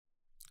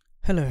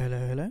Hello,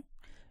 hello, hello.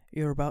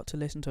 You're about to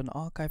listen to an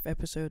archive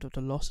episode of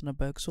the Lost in a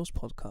Berg Sauce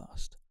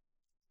podcast.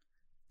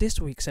 This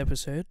week's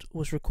episode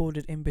was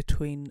recorded in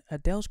between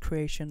Adele's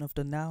creation of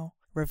the now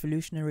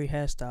revolutionary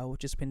hairstyle,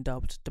 which has been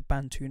dubbed the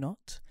Bantu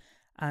Knot,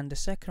 and the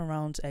second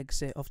round's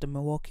exit of the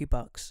Milwaukee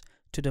Bucks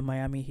to the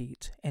Miami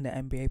Heat in the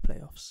NBA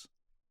playoffs.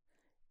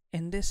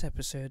 In this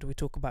episode, we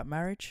talk about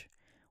marriage,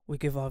 we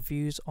give our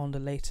views on the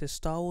latest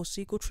Star Wars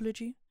sequel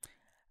trilogy,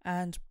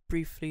 and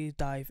briefly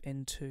dive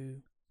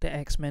into the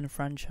X-Men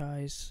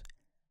franchise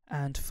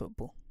and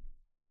football.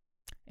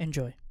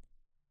 Enjoy.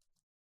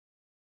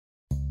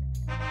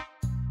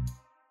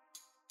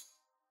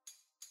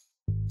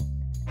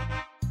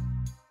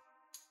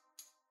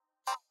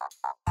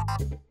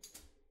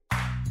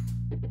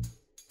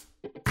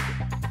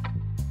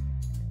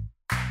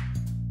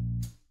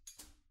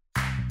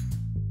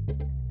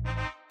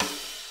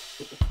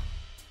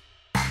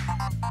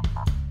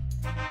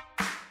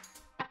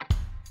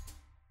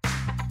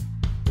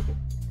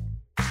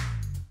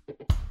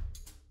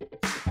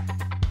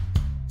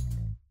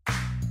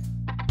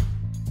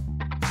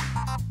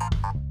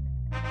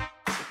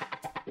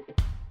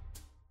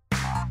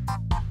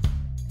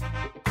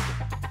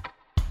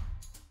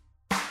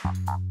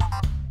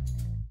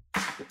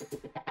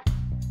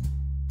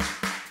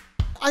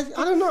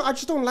 I don't know. I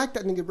just don't like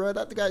that nigga, bro.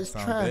 That guy is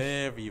trash.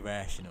 Very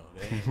rational.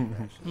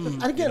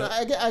 And again,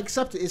 I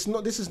accept it. It's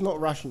not. This is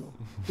not rational.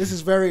 This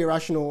is very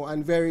irrational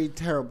and very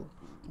terrible.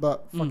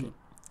 But fuck it.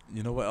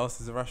 You know what else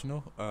is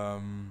irrational?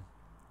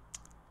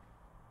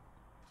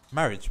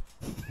 Marriage.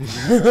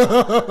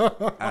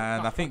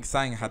 And I think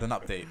Sang had an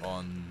update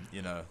on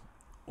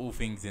all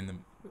things in the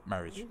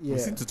marriage. Yeah. We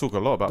seem to talk a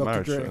lot about Dr.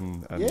 marriage Dre.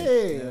 and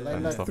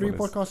like stuff 3 on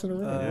this. podcasts in a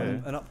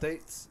row. An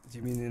update? Do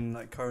you mean in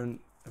like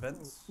current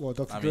events? Well,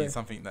 Dr. I Dre. mean,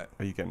 something that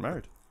Are you getting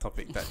married?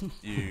 topic that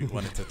you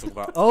wanted to talk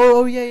about.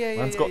 Oh yeah.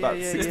 Man's got that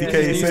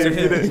 60K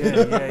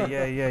saved.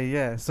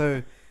 Yeah.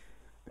 So,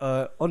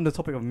 on the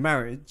topic of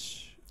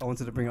marriage, I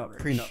wanted to bring up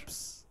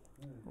prenups.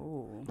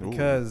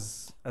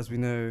 Because, as we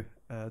know,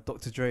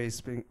 Dr. Dre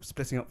is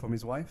splitting up from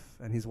his wife,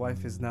 and his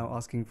wife is now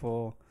asking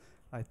for,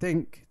 I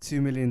think,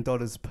 $2 million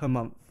per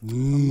month.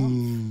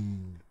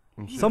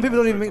 Some people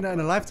don't even make that in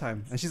a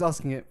lifetime, and she's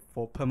asking it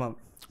for per month.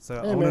 So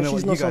I want to know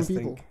what you guys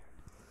think.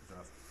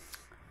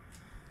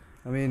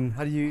 I mean,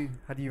 how do you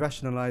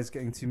rationalize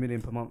getting $2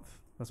 million per month?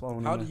 That's what I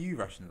want to know. How do you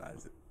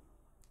rationalize it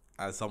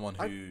as someone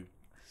who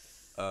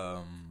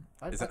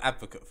is an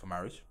advocate for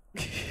marriage?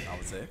 I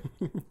would say,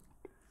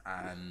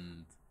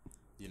 and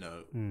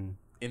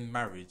in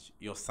marriage,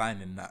 you're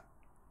signing that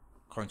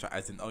contract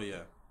as in, oh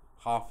yeah,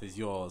 half is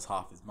yours,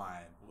 half is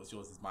mine. What's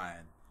yours is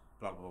mine.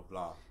 Blah blah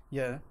blah.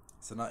 Yeah.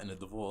 So now in a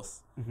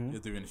divorce,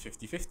 you're doing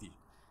 50-50.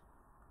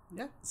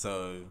 Yeah.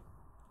 So.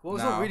 Well,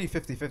 it's not really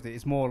 50-50.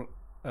 It's more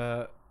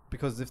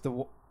because if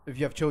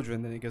you have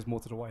children, then it goes more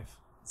to the wife.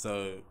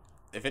 So,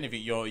 if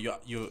anything, you're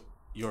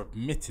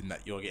admitting that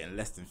you're getting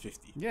less than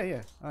 50.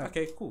 Yeah. All right.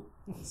 Okay, cool.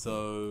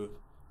 So,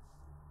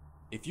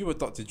 if you were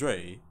Dr.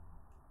 Dre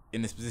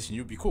in this position,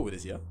 you'd be cool with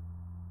this, yeah?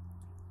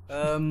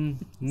 I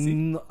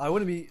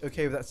wouldn't be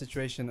okay with that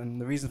situation, and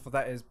the reason for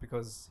that is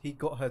because he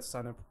got her to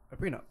sign a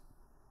prenup.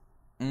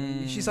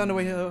 She signed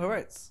away her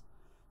rights,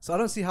 so I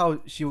don't see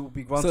how she will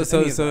be granted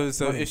any of that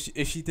money.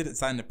 if she didn't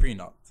sign the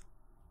prenup,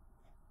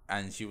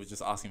 and she was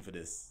just asking for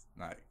this,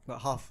 like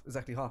half,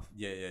 exactly half.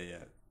 Yeah.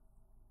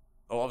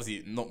 Oh,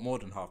 obviously not more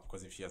than half,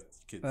 because if she has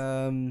kids,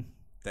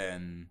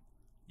 then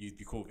you'd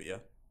be cool with it, yeah?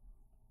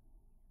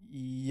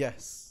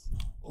 Yes.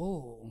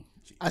 Oh.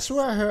 I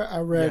swear I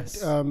read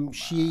Yes.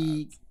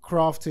 she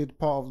crafted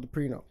part of the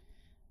prenup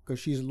because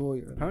she's a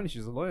lawyer. Apparently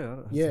she's a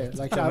lawyer. Yeah,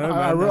 like I don't know,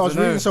 I man. was I don't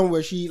reading know.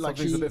 somewhere she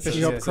Something's a bit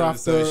fishy. helped craft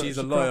so the. she's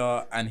a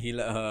lawyer, and he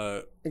let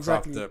her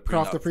Exactly,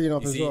 craft the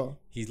prenup You as see, well.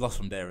 He's lost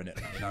from there, innit?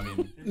 You know what I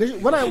mean?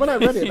 Literally, when I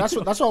read it, that's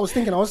what I was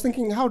thinking. I was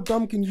thinking, how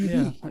dumb can you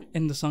be?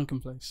 In the sunken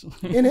place.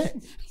 In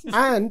it,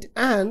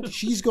 and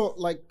she's got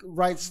like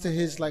rights to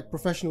his like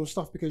professional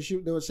stuff because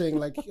they were saying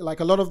like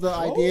a lot of the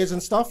ideas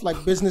and stuff,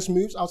 like business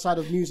moves outside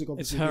of music,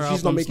 obviously her because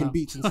she's not albums making now.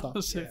 beats and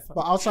stuff. So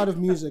But outside of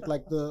music,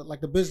 like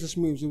the business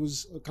moves, it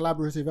was a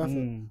collaborative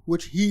effort,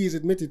 which he is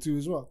admitted to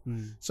as well.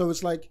 So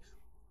it's like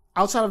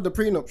outside of the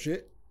prenup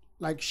shit,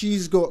 like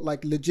she's got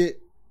like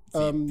legit.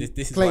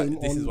 This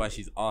is why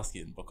she's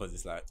asking, because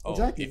it's like, oh,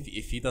 Exactly.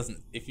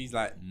 if he's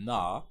like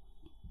nah,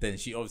 then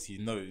she obviously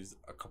knows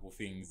a couple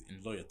things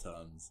in lawyer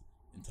terms,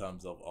 in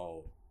terms of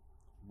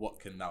what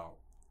can now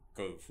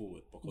go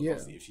forward, because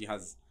obviously if she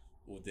has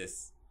all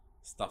this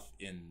stuff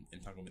in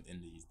entanglement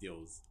in these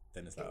deals,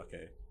 then it's like,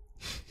 okay,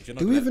 if you're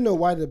not Do we even know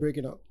why they're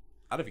breaking up?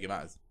 I don't think it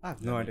matters. I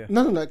have no idea.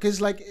 No, because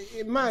like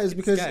it matters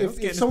because Let's get if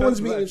this someone's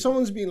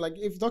person being like,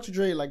 if Dr.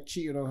 Dre like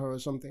cheated on her or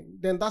something,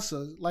 then that's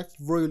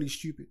royally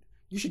stupid.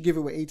 You should give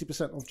away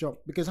 80% of jump,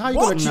 because how you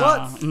gonna cheat?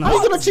 Nah.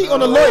 How you gonna cheat on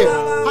a lawyer?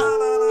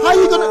 How are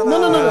you gonna?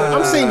 No.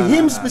 I'm saying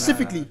him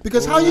specifically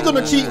because how are you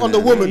gonna cheat on the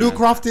woman who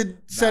crafted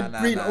said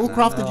prenup, who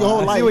crafted your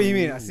whole I life? see what you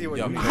mean. I see what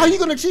you mean. How are you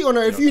gonna cheat on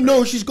her if you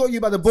know she's got you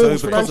by the balls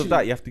So because financially? of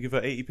that, you have to give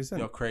her 80%.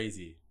 You're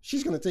crazy.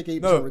 She's gonna take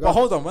 80%. No, regardless. but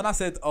hold on. When I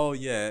said, oh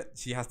yeah,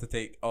 she has to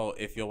take,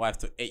 if your wife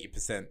took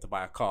 80% to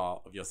buy a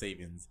car of your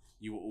savings,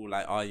 you were all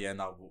like, oh yeah,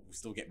 no, we'll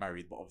still get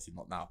married, but obviously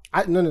not now.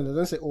 No,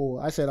 don't say. Oh,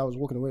 I said I was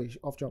walking away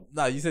off jump.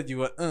 No, you said you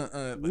were, but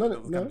No, there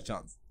was kind of a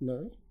chance.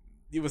 No,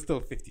 You were still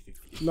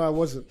 50-50. no, I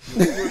wasn't.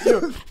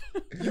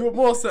 You were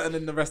more certain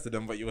than the rest of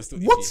them, but you were still.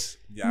 What? iffy.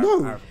 Yeah, No. I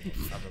remember.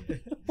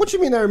 What do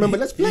you mean? I remember.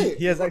 Let's play it.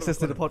 He has access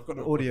to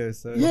the audio,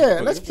 so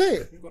Yeah, let's play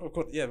it.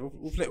 Yeah,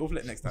 we'll play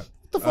it next time.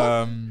 The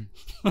fuck?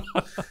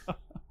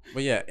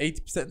 But yeah,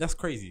 80%. That's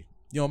crazy.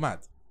 You're mad.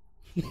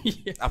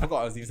 Yeah. I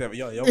forgot I was even saying, but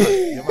you're mad.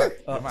 You're mad.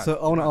 You're mad. So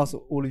I want to ask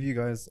all of you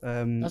guys: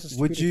 That's a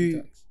would stupidity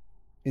you, tax.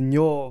 in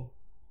your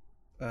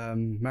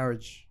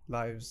marriage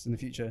lives in the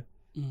future,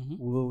 Mhm.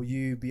 will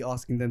you be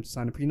asking them to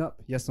sign a prenup?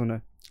 Yes or no?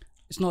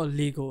 It's not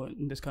illegal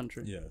in this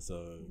country. Yeah,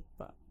 so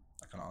But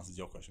that kind of answers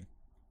your question.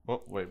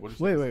 What? Wait, what did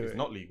Wait, you say? wait, It's wait.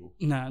 not legal.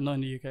 nah, not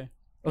in the UK.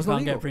 Oh, it's You not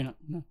can't get a legal? prenup.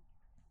 No.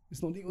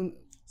 It's not legal.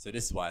 So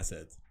this is why I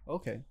said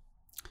Okay.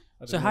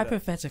 I So didn't know that.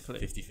 hypothetically,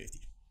 50-50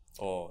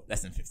 or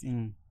less than 50.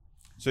 Mm.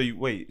 So you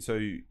wait. So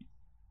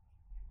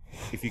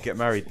if you get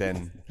married,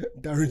 then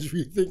Darren's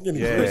rethinking.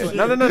 yeah.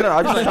 No.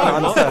 I'm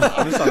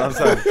just trying to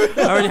understand.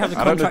 I already have the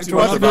I don't know contract too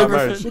drawn much up about and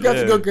marriage. everything. We got to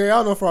Yeah. go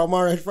Guyana for our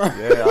marriage, bro.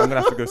 Yeah, I'm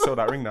gonna have to go sell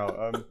that ring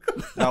now.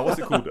 Now what's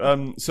it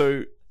called?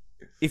 So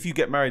if you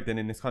get married then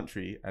in this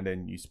country and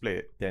then you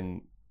split,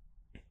 then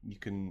you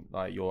can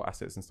like your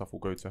assets and stuff will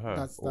go to her.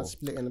 That's or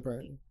splitting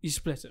apparently. You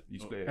split it. you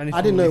split it. And if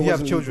I didn't know if it you have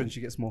wasn't children, legal.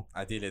 she gets more.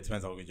 Ideally, it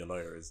depends how good your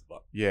lawyer is,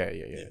 but Yeah.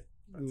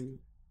 Mm.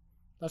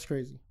 That's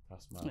crazy.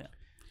 That's mad. Yeah.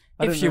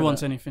 I If didn't she know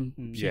wants that. anything,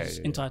 Mm. she's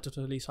Yeah. entitled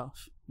to at least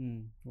half.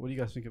 What do you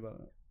guys think about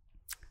that?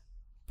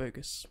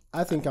 Bogus.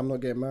 I think I'm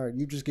not getting married.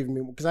 You just giving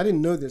me because I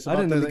didn't know this I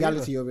about didn't the know that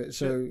legality of it.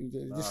 So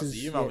this so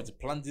is you man was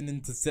plunging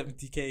into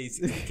 70k,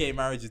 60k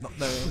marriages, not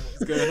knowing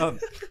what's going on.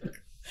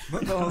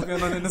 Not knowing what's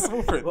going on in the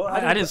small print. Well,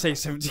 I didn't say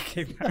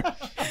 70k.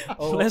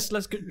 Let's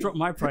drop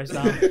my price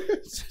down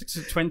to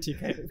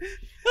 20k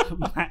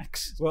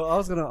max. Well, I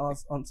was gonna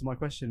answer my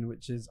question,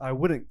 which is I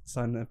wouldn't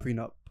sign a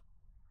prenup.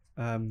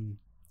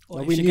 Or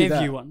Well, if we she knew gave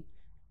that. you one.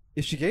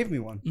 If she gave me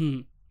one,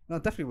 Mm. no, I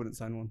definitely wouldn't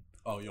sign one.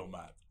 Oh, you're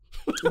mad.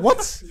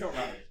 what? You're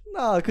mad.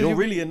 No, because You're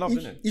really in love,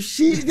 isn't it? If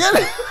she, yeah.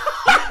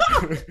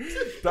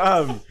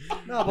 Damn. no,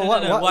 but No,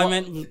 what, no, what, what I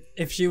meant was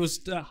if she was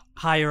the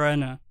higher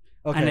earner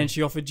Okay. and then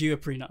she offered you a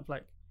prenup,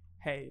 like,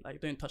 hey, like,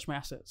 don't touch my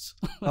assets.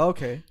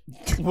 Okay.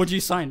 Would you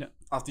sign it?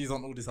 After you've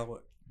done all this hard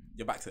work,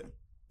 your back's it.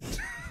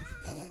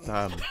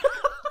 Damn.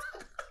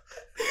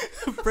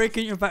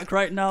 Breaking your back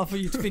right now for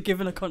you to be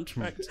given a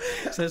contract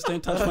says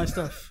don't touch my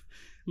stuff.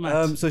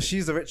 Mad. So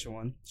she's the richer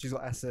one. She's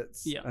got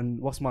assets. Yeah. And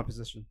what's my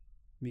position?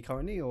 Me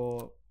currently,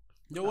 or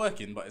You're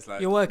working, but it's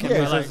like You're working, Yeah,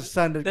 but so like, there's a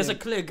standard? there's a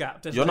game. clear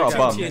gap. There's You're clear not a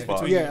gap bum, years but-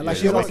 between Yeah, you. like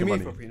She's you're asking me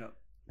making for a money. prenup.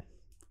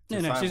 No,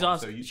 to no, sign she's one,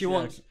 asked. so you- She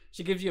wants.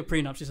 She gives you a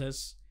prenup. She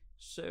says,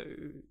 so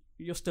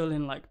you're still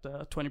in like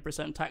the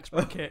 20% tax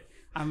bracket,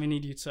 and we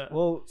need you to.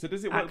 Well, So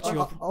does it work? Actually-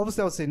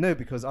 obviously I would say no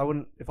because I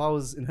wouldn't. If I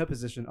was in her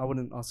position, I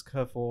wouldn't ask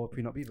her for a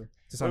prenup either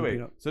to sign Wait, a wait.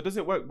 prenup. So does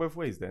it work both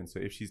ways then? So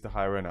if she's the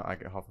higher earner, I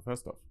get half of her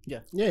stuff. yeah,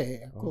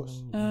 of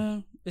course.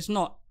 It's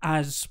not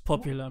as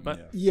popular, but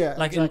Yeah. Yeah,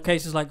 like in exactly.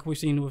 cases like we've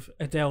seen with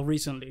Adele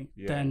recently,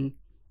 Yeah. then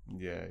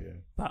Yeah.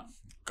 but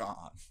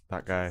God.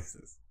 That guy.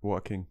 What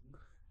a king.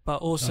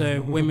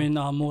 also women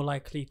are more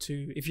likely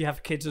to, if you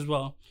have kids as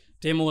well,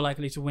 they're more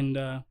likely to win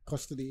the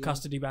Custody.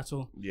 custody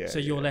battle. Yeah. So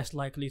you're yeah. less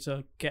likely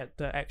to get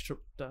the extra,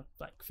 the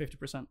like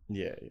 50%.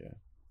 Yeah.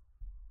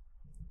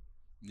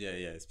 Yeah,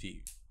 it's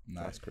peak.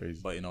 No, That's crazy.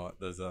 But you know what?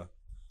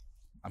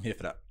 I'm here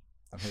for that.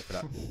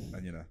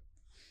 And you know,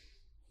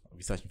 I'll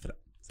be searching for that.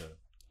 So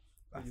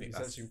I think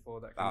that's for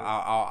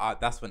that.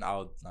 that's when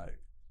I'll like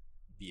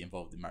be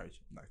involved in marriage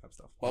and that type of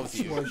stuff. But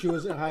obviously, Well, she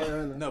was a higher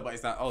earner. no, but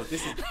it's like,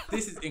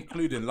 this is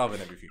including love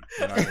and everything.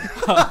 You know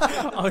what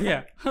I mean? Oh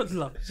yeah,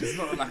 love. It's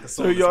not like a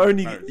So soulless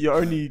marriage. you're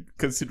only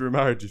considering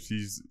marriage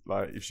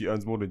if she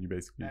earns more than you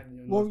basically.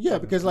 Well, yeah,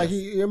 because like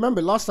you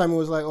remember last time it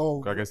was like,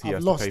 oh, I guess he I've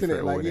has lost to pay in for it.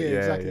 it all. Like, innit? yeah,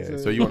 exactly.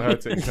 So you want her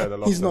to incur the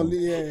loss. he's not.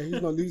 then.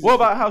 He's not losing. What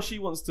about how she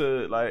wants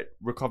to like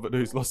recover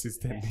those losses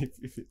then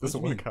if it doesn't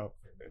do you work out?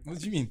 What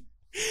do you mean?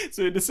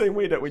 So in the same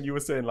way that when you were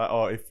saying like,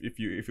 oh, if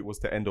it was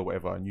to end or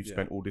whatever, and you've Yeah.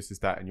 spent all this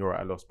that, and you're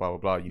at a loss, blah blah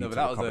blah, you No, need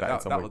but to recover that in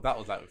some way. that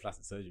was like with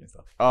plastic surgery and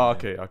stuff. Oh,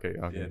 okay.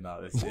 Yeah,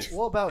 no. It's,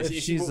 What about if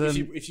she's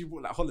if she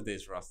bought like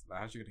holidays for us, like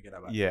how's she gonna get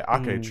that back? Yeah,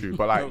 okay, true.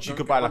 But like, No, she don't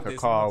could get buy like a holidays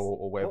car from us.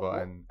 or whatever,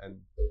 What- and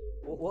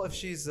What if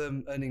she's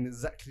earning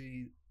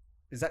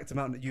exact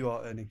amount that you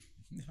are earning?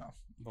 Yeah.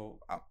 Well,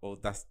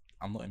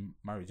 I'm not in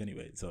marriage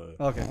anyway, so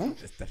Okay.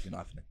 it's definitely not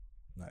happening.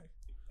 Like,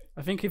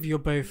 I think if you're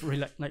both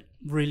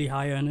really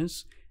high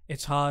earners,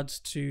 it's hard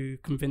to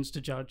convince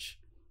the judge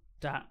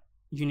that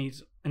you need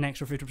an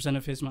extra 50%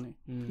 of his money.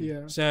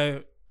 Yeah.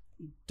 So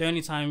the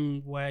only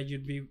time where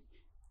you'd be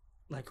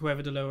like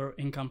whoever the lower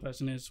income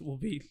person is will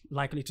be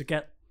likely to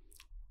get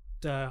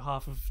the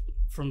half of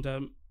from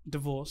the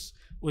divorce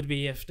would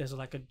be if there's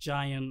like a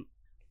giant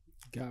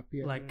Gap,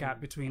 gap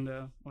between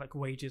the like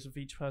wages of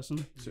each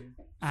person. So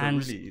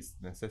And really, it's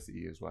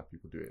necessity is why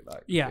people do it.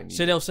 Like yeah,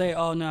 so they'll say,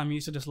 "Oh no, I'm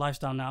used to this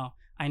lifestyle now.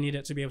 I need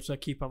it to be able to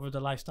keep up with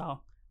the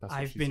lifestyle That's what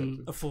I've she been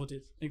said.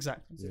 afforded."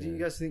 Exactly. So do you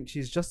guys think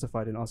she's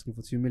justified in asking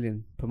for 2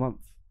 million per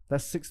month?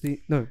 That's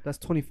 60. No, that's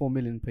 24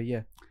 million per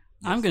year.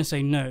 I'm gonna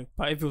say no,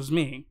 but if it was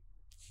me,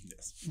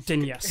 Yes.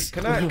 then yes.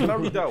 Can I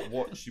read out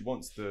what she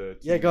wants the?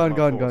 Yeah, go on.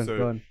 So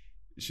Go on.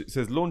 It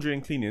says laundry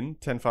and cleaning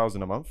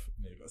 10,000 a month,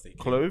 No, you gotta stay clean.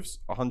 clothes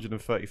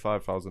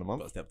 135,000 a You month,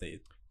 gotta stay updated.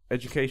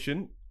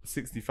 Education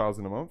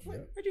 60,000 a month,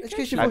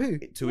 Education and for who?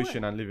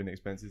 tuition and living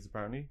expenses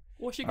apparently.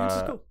 What's she going to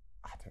school?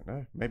 I don't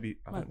know. Maybe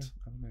I don't Mad.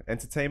 know.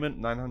 Entertainment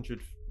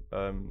 900.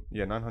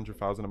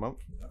 900,000 a month.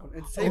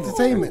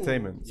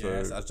 Entertainment. So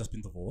Yes, I've just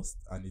been divorced.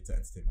 I need to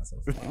entertain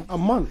myself. A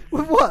month.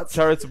 What?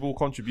 charitable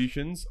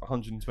contributions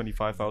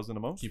 125,000 a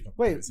month. Keep up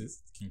Wait,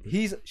 appearances. Keep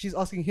it. She's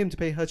asking him to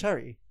pay her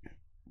charity.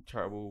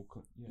 Charitable.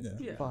 Yeah.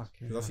 Yeah. Fuck.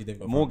 Because obviously they've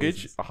got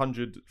Mortgage foundations.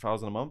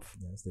 100,000 a month,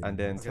 Yeah, it's and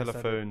then Okay,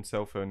 telephone,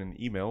 cell phone, and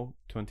email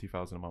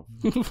 20,000 a month.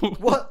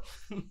 What?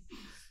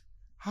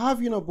 How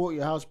have you not bought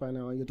your house by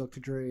now? Your Dr.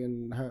 Dre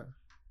and her.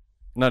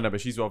 No,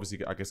 but she's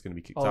obviously, I guess, going to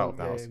be kicked out of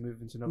the house.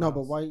 Moving to another No, house.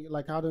 but why?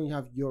 Like, how don't you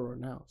have your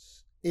own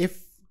house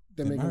if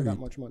they're They're making that married.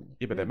 much money?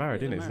 Yeah, but they're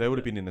married, Yeah, innit? they're So they would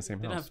have married, been in the same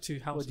They don't house. have two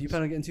What, houses. do you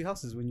plan on getting 2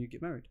 houses when you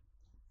get married?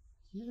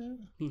 Yeah.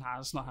 Nah,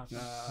 that's not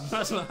happening.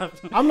 That's not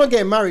happening. I'm not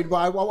getting married, but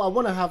I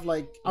want to have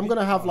like I'm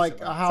gonna have like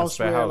a house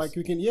fair where house. like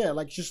we can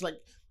like just like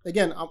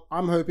again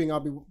I'm hoping I'll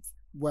be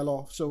well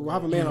off, so we'll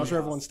have a main house where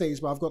everyone stays,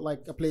 but I've got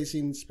like a place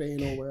in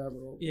Spain or wherever.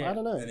 Or, Yeah. I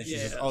don't know. And then she's Yeah,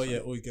 just, that's oh yeah,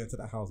 always going to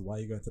that house. Why are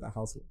you going to that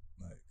house?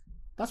 Like,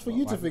 That's for Well,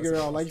 you to why- figure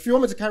that's- out. Like if you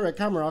want me to carry a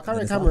camera, I'll carry a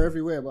then it's camera not-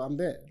 everywhere, but I'm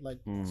there. Like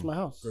it's my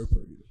house.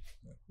 GoPro.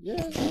 Yeah,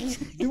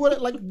 do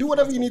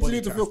whatever you need to Body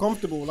do to cam. feel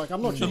comfortable. Like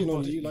I'm not cheating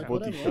on you. Like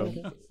Body whatever. I cam.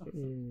 don't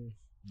care.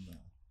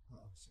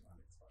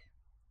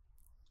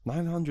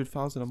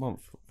 900,000 a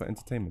month for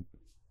entertainment.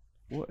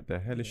 What the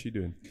hell is she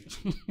doing?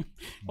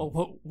 Or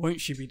what won't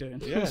she be doing?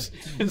 Yeah,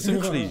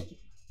 literally.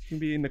 She can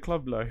be in the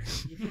club, like,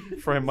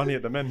 throwing money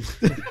at the men.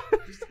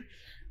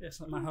 Yes,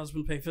 let my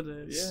husband pay for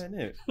this. Yeah,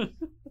 innit?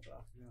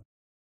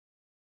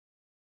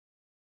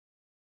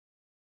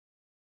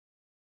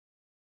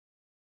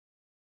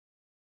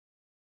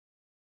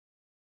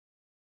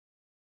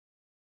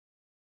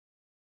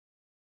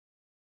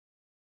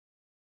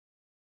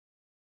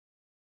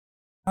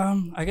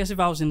 I guess if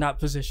I was in that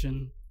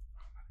position,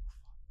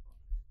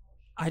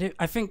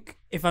 I think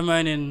if I'm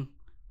earning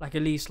like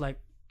at least like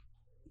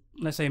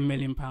let's say £1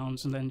 million and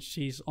then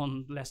she's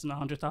on less than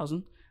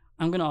 100,000,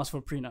 I'm gonna ask for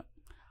a prenup.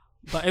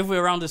 But if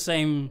we're around the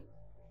same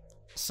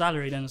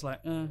salary, then it's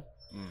like, Yeah,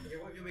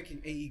 what if you're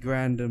making 80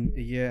 grand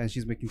a year and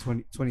she's making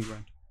 20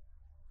 grand?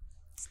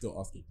 Still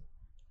asking.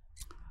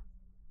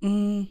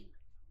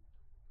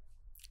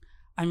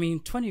 I mean,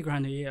 20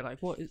 grand a year, like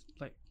what is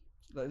like?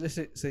 Like, let's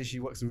say she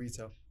works in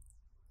retail.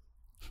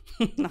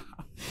 Nah.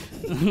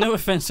 No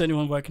offense to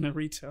anyone working in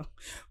retail,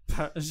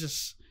 but it's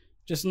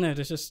just no,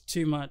 there's just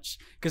too much.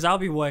 Because I'll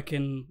be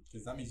working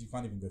Because that means you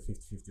can't even go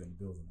 50-50 on the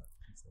bills and that.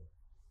 So.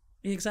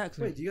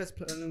 exactly. Wait, do you guys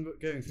plan on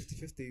going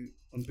 50-50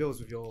 on bills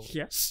with your...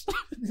 Yes.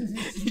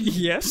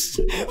 Yes.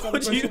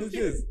 What do you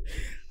mean?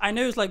 I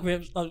know it's like we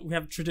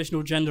have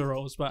traditional gender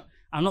roles, but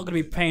I'm not going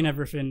to be paying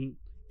everything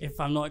if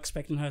I'm not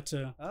expecting her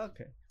to.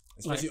 Okay.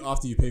 Especially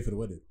after you pay for the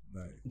wedding.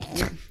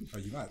 Like, are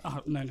you mad? Oh,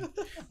 no.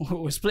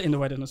 We're splitting the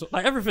wedding. As well.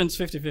 Like everything's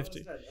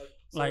 50-50.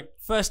 Like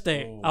first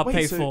date, I'll Wait,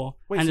 pay so- for,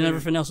 wait, and then so-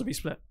 everything else will be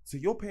split. So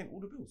you're paying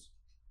all the bills?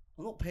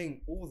 I'm not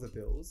paying all the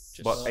bills.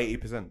 Just- But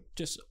 80%.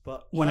 Just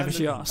But whenever I'm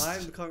she the, asks.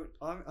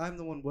 I'm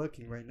the one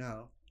working right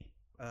now.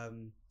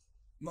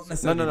 Not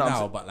necessarily I'm now,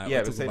 saying- but like, yeah,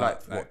 we're but say talking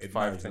like, about, what, in 5-10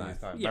 marriage years life.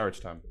 time, Yeah. marriage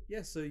time.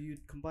 Yeah, so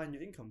you'd combine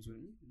your incomes,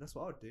 wouldn't you? That's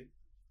what I would do.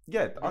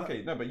 Yeah,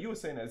 okay, no, but you were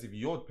saying it as if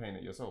you're paying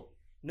it yourself.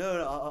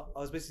 No, I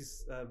was basically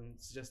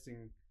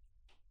suggesting...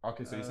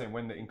 Okay, so you're saying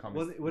when the income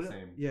is the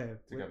same yeah,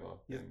 together,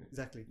 Yeah, then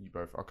exactly. you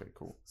both, okay,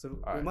 cool. So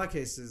Alright. in my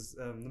case is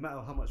no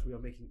matter how much we are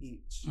making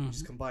each, we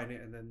just Mhm. combine it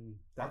and then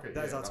that Okay, is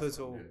yeah, our that's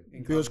total fine, yeah.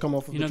 income. Bills come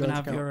off of you're the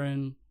not joint going to have account. your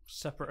own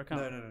separate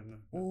account.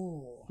 No.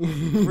 Oh,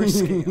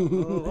 risky.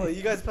 Oh, well,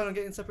 you guys plan on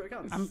getting separate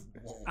accounts?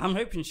 I'm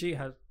hoping she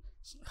has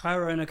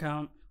her own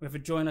account with a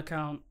joint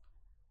account,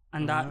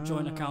 and that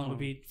joint account would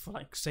be for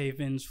like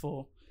savings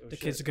for the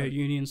kids to go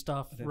uni and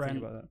stuff, didn't think rent,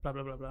 about that. blah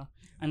blah blah blah.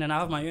 And then I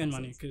have my own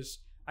money because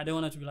I don't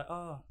want her to be like,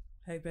 oh,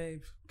 hey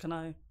babe, can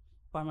I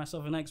buy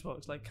myself an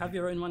Xbox? Like, have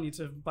your own money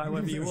to buy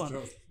whatever you want.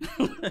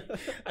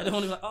 I don't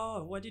want to be like,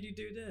 oh, why did you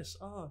do this?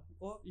 Oh,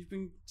 what? You've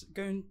been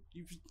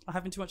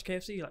having too much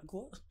KFC? Like,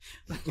 what?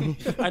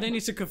 I don't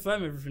need to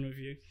confirm everything with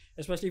you,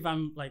 especially if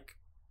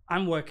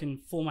I'm working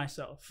for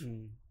myself.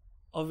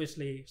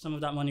 Obviously, some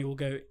of that money will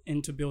go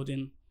into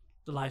building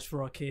the lives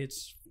for our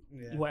kids,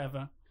 Yeah.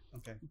 whatever.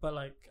 Okay. But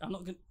like,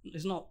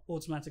 it's not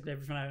automatically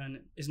everything I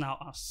earn is now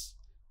us.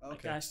 Like,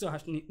 Okay. I still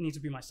have to need to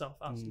be myself.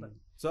 Us. Like,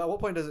 So at what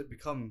point does it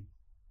become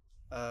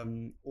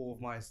all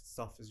of my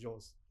stuff is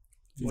yours?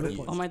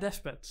 On my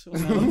deathbed. Did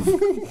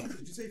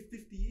you say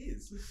 50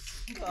 years?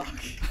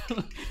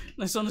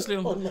 It's honestly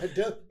On my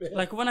deathbed.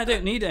 like when I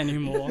don't need it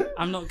anymore,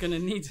 I'm not gonna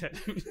need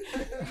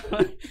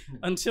it.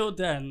 Until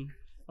then,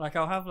 like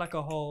I'll have like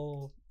a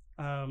whole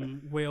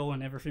will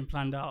and everything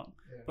planned out.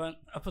 Yeah. But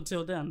up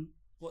until then,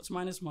 what's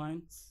mine is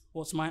mine.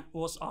 What's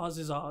ours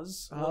is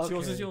ours. What's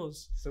yours is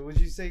yours. So would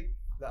you say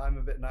that I'm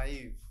a bit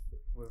naive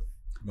with?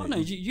 Oh no,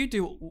 you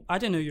do. I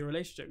don't know your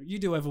relationship. You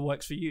do whatever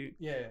works for you.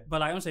 Yeah.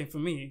 But like I'm saying, for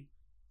me,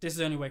 this is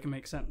the only way it can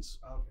make sense.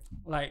 Okay.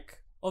 Like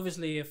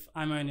obviously, if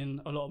I'm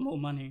earning a lot more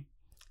money,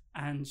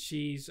 and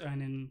she's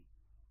earning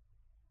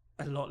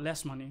a lot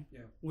less money,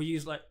 Yeah. we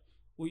use like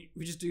we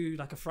just do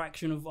like a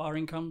fraction of our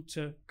income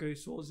to go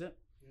towards it.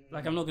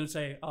 Like I'm not gonna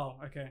say, oh,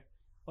 okay,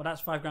 well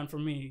that's $5,000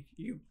 from me.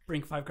 You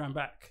bring $5,000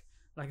 back.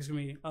 Like it's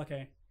gonna be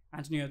okay.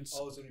 Antonio. It's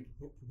only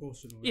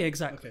proportional. Yeah,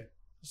 exactly. Okay.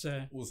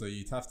 So Also,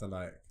 you'd have to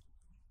like,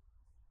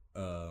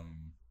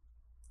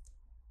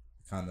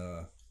 kind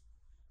of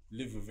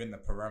live within the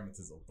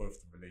parameters of both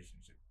the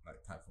relationship,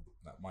 like type of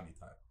like money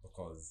type,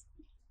 because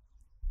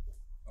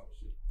oh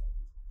shit,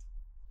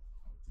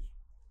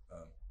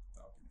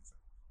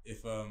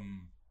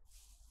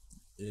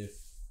 if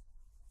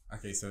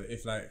okay, so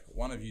if like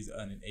one of you's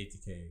earning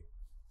 80k,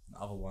 and the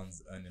other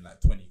one's earning like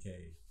 20k,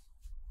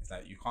 it's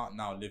like you can't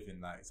now live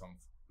in like some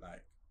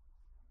like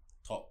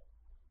top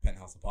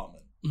penthouse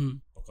apartment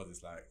because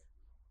it's like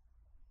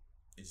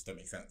it just don't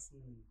make sense.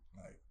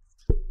 Like,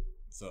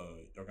 so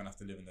you're gonna have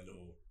to live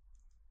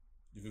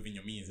within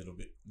your means a little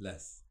bit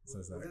less. So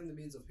it's like within the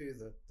means of who,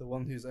 the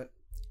one who's at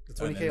the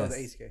 20k or the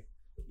 80k.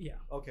 yeah.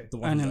 Okay. the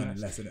one who's And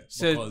earning less in it.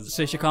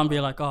 So she can't be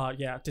like, oh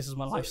yeah, this is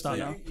my lifestyle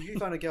So now. you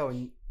find a girl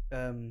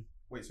and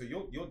Wait, so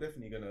you're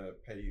definitely gonna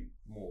pay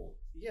more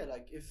yeah,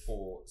 like if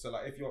so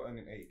like if you're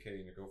earning 8k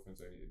and your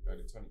girlfriend's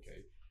earning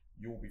 20k,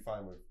 you'll be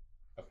fine with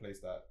a place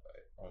that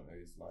I don't know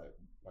is like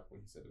what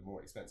he said, a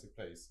more expensive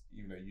place,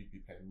 even though you'd be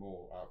paying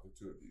more out of the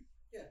two of you.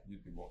 Yeah.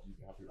 You'd be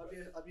happy with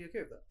that. I'd be okay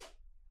with that.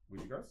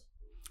 Would you guys?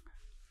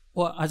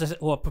 Well, as I said,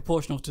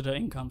 proportional to the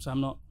income. So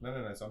I'm not.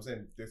 No. So I'm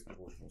saying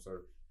disproportional. So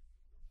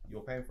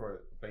you're paying for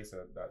a place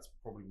that's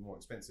probably more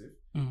expensive,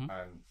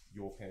 and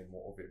you're paying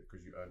more of it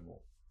because you earn more.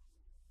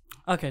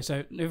 Okay,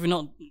 so if we're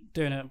not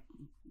doing it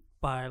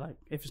by like,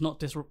 if it's not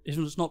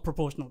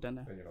proportional, then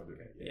Then you're not doing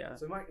it. yeah.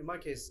 So in my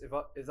case, if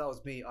that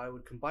was me, I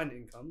would combine the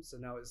income. So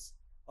now it's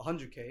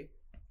 100k,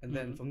 and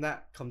then from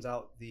that comes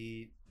out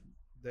the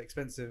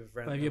expensive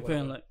rent. But if or you're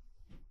putting whatever.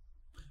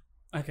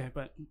 like, okay,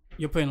 but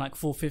you're putting like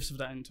 4/5 of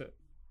that into it.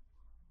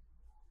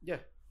 Yeah.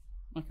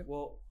 Okay.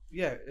 Well,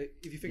 yeah.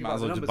 If you think Might about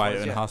as the well just numbers, buy your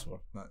wise, own yeah. house, bro.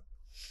 Like,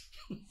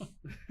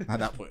 at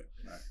that point.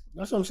 Like,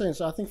 That's what I'm saying.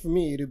 So I think for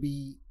me, it'd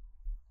be,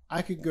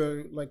 I could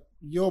go like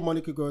your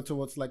money could go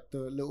towards like the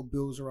little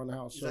bills around the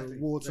house, Exactly,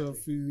 so water,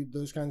 exactly. food,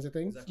 those kinds of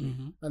things,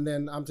 Exactly. and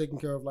then I'm taking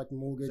care of like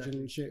mortgage Exactly.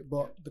 and shit.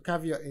 But the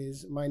caveat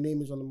is my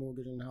name is on the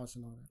mortgage and the house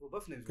and all that. Well,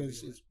 both names. Because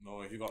Because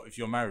no, if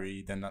you're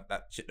married, then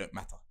that shit don't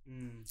matter.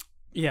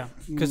 Yeah,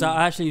 because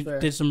I actually fair.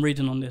 did some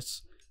reading on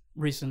this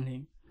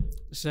recently.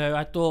 So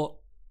I thought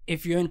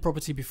if you own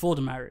property before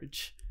the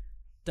marriage,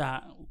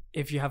 that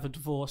if you have a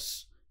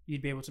divorce,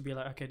 you'd be able to be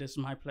like, okay, this is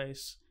my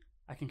place,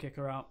 I can kick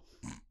her out.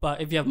 But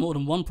if you have more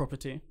than one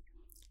property,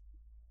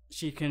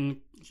 she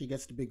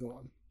gets the bigger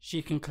one.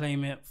 she can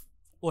claim it,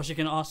 or she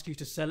can ask you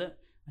to sell it,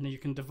 and then you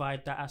can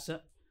divide that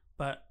asset.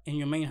 But in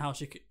your main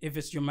house, if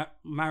it's your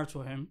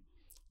marital home,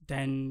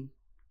 then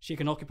she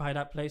can occupy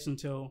that place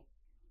until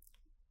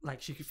like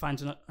she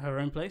finds her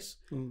own place,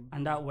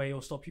 and that way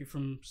it'll stop you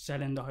from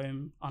selling the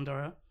home under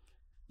her.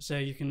 So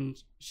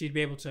she'd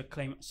be able to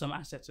claim some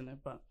assets in it,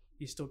 but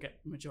you still get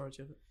the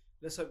majority of it.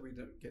 let's hope we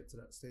don't get to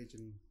that stage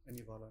in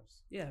any of our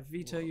lives. Yeah,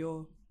 veto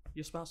your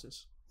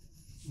spouses.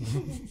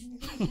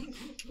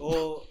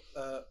 Or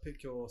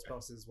pick your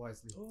spouses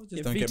wisely. Or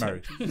just don't get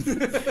married.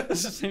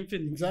 It's the same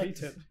thing. Exactly.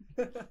 Veto.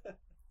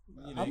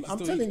 You know, I'm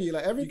telling you,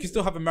 like you can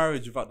still have a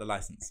marriage without the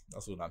license.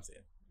 That's all I'm saying.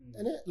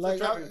 innit? Like Like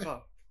driving a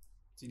car.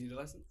 Do you need a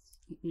license?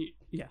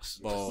 Yes.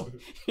 Well,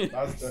 That's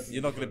definitely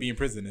you're not gonna be in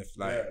prison if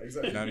like, Yeah,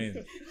 exactly. you know what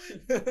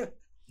I mean?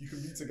 You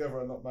can be together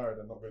and not married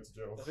and not go to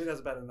jail. I think that's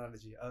a bad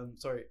analogy.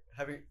 Sorry,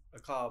 having a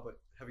car but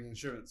having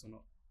insurance or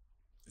not.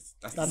 That's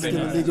that's the still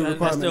same. a legal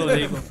That's still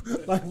requirement.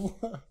 illegal. Like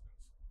what?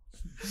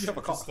 You have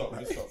a car. Just stop.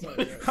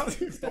 How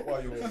do you- Stop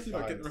while you're how do you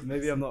not get behind. the-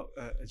 Maybe I'm not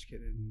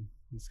educated in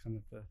this kind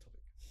of topic.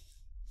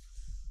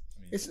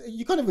 It's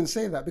you can't even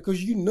say that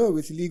because you know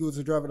it's illegal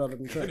to drive without an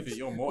insurance. Benefit,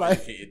 you're more Like,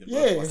 educated than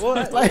yeah. most. Well,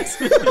 Like-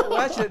 well,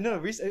 actually, no.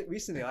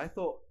 Recently, I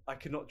thought I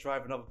could not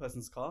drive another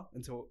person's car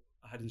until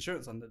I had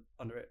insurance under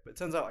it. But it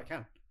turns out I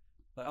can.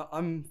 Like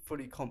I'm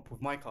fully comp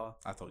with my car,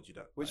 I told you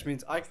that. which like,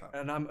 means last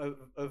time. I'm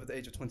over the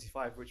age of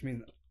 25, which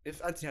means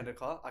if Anthony had a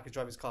car, I could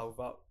drive his car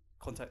without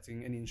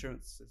contacting any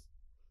insurance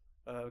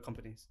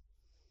companies.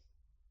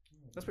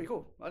 That's pretty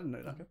cool. I didn't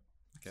know that.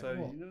 Okay. So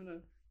Cool. you never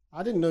know.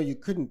 I didn't know you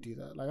couldn't do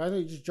that. Like I thought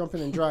you just jump in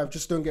and drive,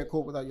 just don't get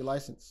caught without your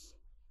license,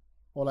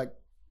 or like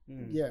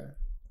yeah.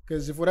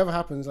 Because if whatever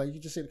happens, like you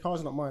just say the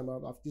car's not mine,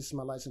 but this is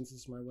my license, this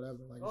is my whatever.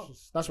 Like Oh. it's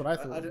just, that's what I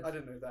thought. I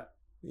didn't know that.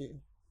 Yeah.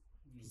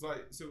 It's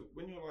like, so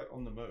when you're like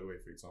on the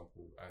motorway, for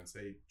example, and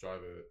say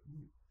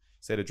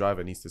the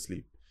driver needs to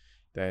sleep,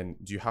 then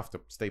do you have to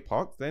stay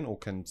parked then, or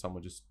can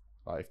someone just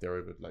like if they're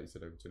over, like you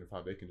said, over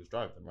 25, they can just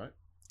drive them, right?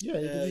 Yeah,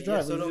 you can just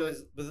drive. So long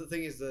as, but the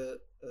thing is that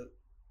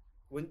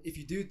if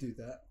you do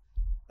that,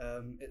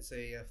 it's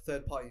a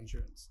third party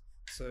insurance.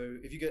 So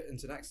if you get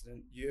into an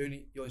accident, your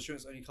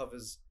insurance only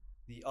covers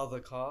the other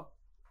car,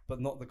 but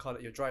not the car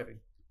that you're driving.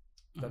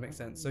 If that makes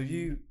sense. So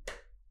you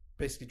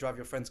basically drive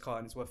your friend's car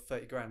and it's worth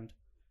 30 grand,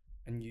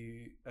 and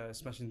you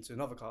smash into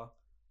another car.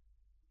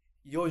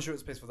 Your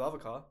insurance pays for the other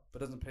car, but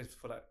doesn't pay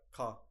for that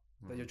car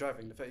that you're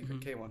driving, the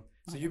 30k one.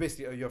 So you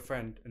basically owe your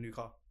friend a new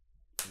car.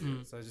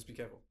 So just be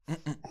careful.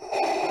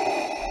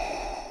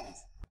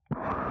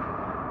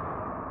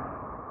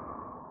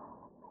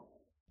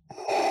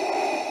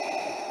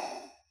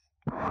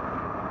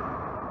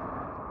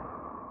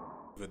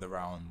 With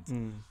around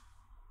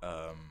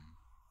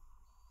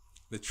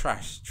the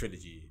Trash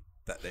trilogy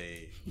that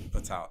they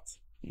put out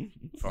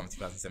from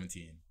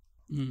 2017.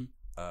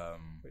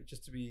 Wait,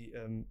 just to be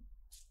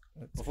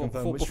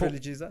which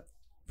trilogy is that?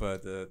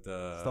 But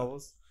the Star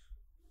Wars.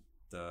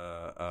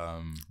 The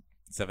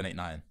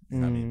 789. You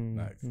know what I mean?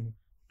 Like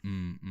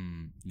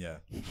yeah.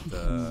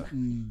 The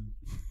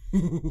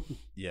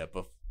yeah.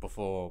 But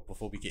before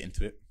we get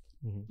into it,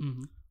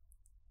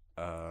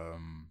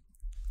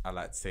 I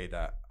like to say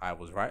that I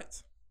was right,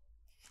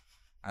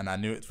 and I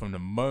knew it from the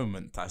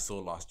moment I saw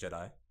Last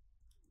Jedi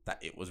that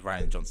it was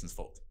Rian Johnson's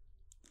fault,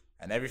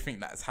 and everything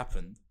that has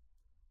happened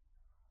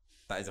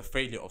that is a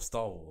failure of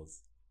Star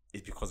Wars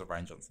is because of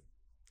Rian Johnson.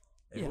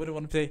 If you wouldn't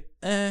want to say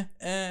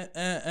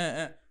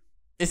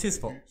it's his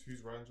fault.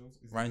 Who's Rian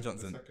Johnson? Rian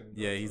Johnson.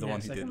 Yeah, he's the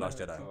one who did Last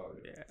Jedi.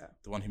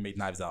 The one who made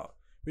Knives Out,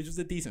 which was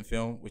a decent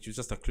film, which was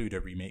just a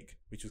Cluedo remake,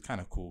 which was kind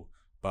of cool,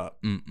 but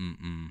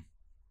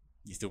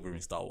you still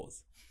ruined Star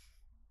Wars.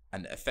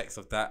 And the effects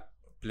of that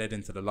bled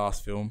into the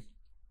last film,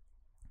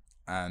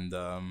 and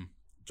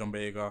John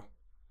Boyega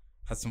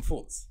had some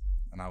thoughts,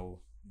 and I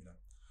will,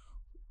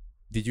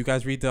 Did you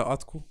guys read the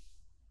article?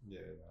 Yeah,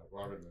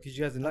 well, I read it. Could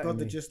you guys I enlighten got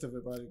the me? gist of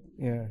it, but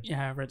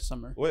Yeah, I read the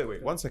summary.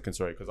 Wait, 1 second,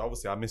 sorry, because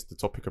obviously I missed the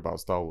topic about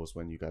Star Wars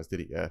when you guys did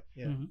it. Yeah.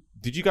 Mm-hmm.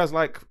 Did you guys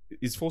like?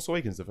 Is Force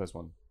Awakens the first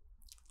one?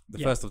 The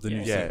first of the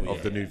new Yeah, sequel,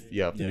 of the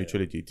new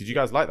trilogy. Did you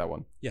guys like that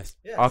one? Yes.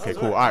 Okay,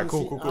 cool. All right,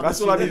 cool.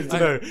 That's all I needed to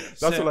know.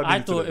 That's all I I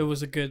needed to know. thought it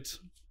was a good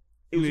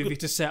movie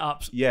to set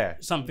up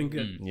something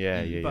good.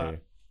 Yeah.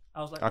 But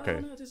I was like, Okay. oh,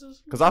 no, this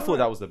is Because I thought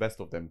that was the best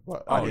of them,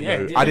 but I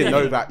didn't yeah,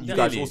 know that you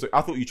guys clearly. also.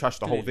 I thought you trashed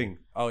the whole thing.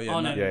 Oh yeah. Oh,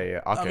 no. no. Yeah.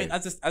 Okay. I mean,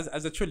 as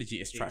a trilogy,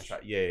 it's trash.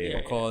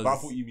 Yeah. Because But I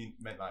thought you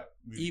meant like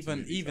movie to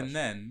movie even trash.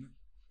 then,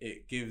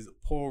 it gives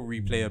poor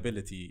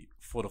replayability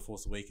for the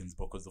Force Awakens,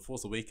 because the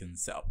Force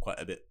Awakens set up quite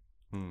a bit.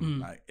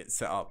 Like it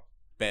set up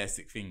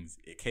basic things.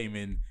 It came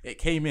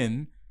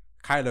in.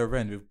 Kylo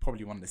Ren with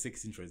probably one of the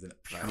 6 intros in it.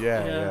 Like,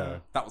 Yeah.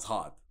 that was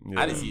hard.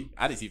 Yeah. I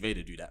didn't see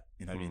Vader do that.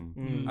 You know what I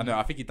mean? I know.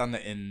 I think he done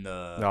that in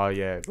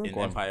in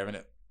Empire,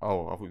 innit?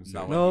 Oh, I wouldn't say.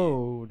 No,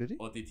 No, did he?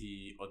 Or did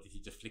he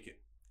just flick it?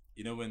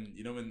 You know when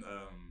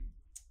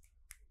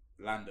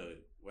Lando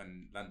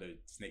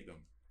snaked them,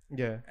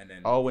 Yeah. and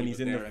then When he he's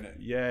was in there, the innit?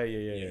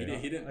 yeah.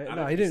 He didn't. I No,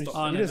 don't he think didn't. stopped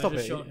Oh, He it. didn't stop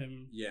just it. shot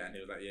him. Yeah, and it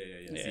was like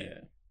Yeah. See,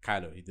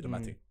 Kylo, he did a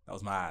mad thing. That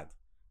was mad.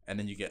 And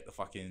then you get the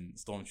fucking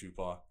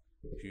stormtrooper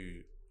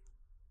who,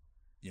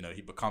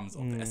 he becomes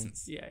of the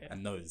essence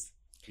and knows,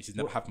 which has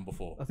never happened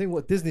before. I think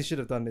what Disney should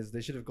have done is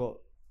they should have got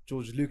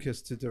George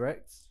Lucas to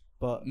direct,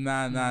 but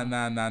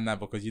Nah,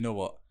 because you know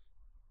what?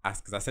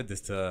 Because I said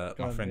this to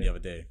my friend the other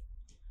day.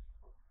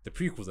 The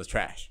prequels are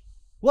trash.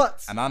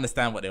 what? And I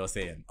understand what they were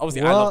saying.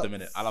 Obviously, I love them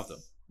in it. I love them.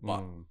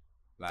 But,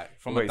 like,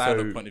 from a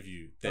dialogue so- point of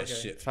view, they're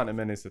shit. Phantom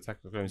Menace, Attack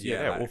of the Clones. Yeah,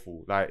 Yeah, they're like-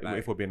 awful. Like, like-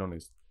 if we're being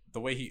honest. The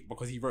way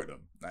because he wrote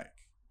them. Like,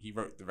 he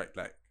wrote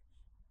like,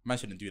 man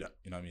shouldn't do that.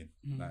 You know what I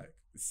mean? Like,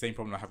 it's the same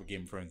problem I have with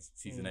Game of Thrones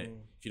season 8.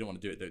 If you don't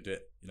want to do it, don't do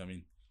it. You know what I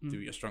mean? Do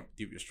what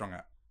you're strong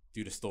at.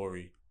 Do the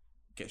story.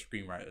 Get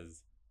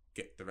screenwriters.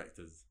 Get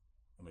directors.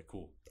 And we're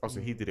cool. Oh,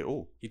 so he did it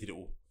all. He did it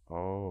all.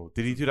 Oh,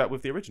 did he do that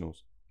with the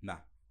originals? Nah.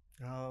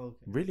 Oh, okay.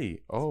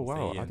 Really? Oh,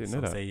 wow. I didn't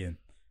know that.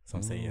 So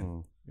I'm saying.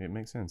 Oh, it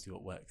makes sense. See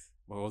what works.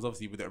 Well, it was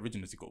obviously with the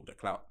originals, you got all the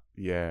clout.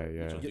 Yeah.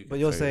 Lucas. But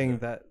you're So, saying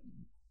that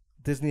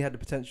Disney had the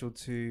potential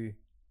to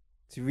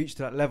reach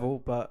to that level,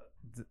 but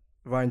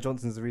Rian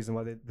Johnson's the reason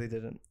why they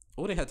didn't.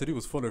 All they had to do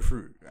was follow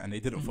through, and they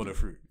didn't follow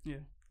through. Yeah.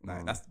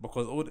 Like, that's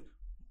because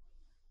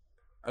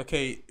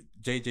okay,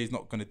 JJ's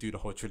not gonna do the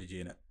whole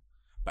trilogy in it,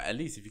 but at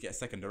least if you get a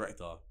second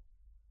director,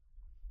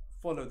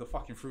 follow the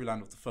fucking through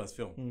line of the first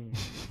film.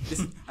 This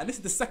is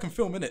the second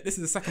film in it. This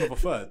is the second of a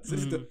third. So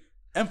this is the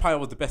Empire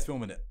was the best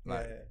film in it.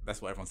 Like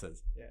that's what everyone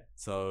says. Yeah.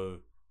 So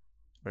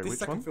Wait, this which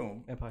second one?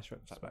 film, Empire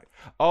Strikes Back.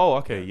 Oh,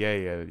 okay.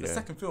 Yeah. The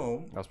second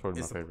film, That's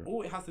probably my favorite.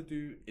 all it has to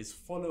do is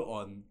follow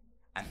on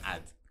and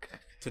add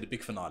to the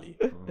big finale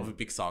of a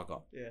big saga.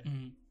 Yeah.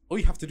 All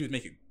you have to do is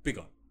make it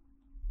bigger.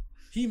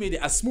 He made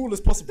it as small as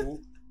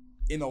possible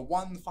in a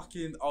one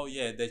fucking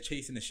they're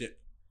chasing a ship,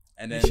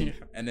 and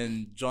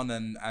then John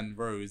and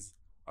Rose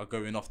are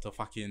going off to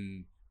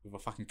fucking with a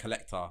fucking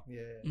collector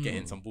Yeah.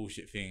 getting some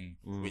bullshit thing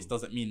which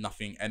doesn't mean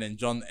nothing, and then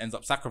John ends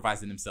up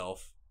sacrificing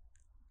himself,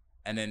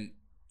 and then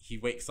he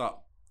wakes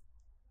up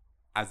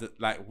as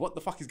like, what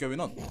the fuck is going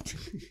on?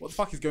 What the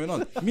fuck is going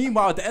on?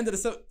 Meanwhile, at the end of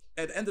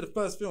the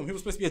first film, he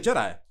was supposed to be a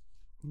Jedi.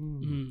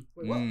 Mm.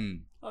 Wait, what?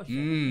 Oh,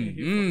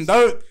 sure.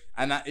 Don't.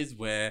 And that is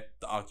where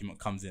the argument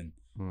comes in.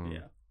 Yeah.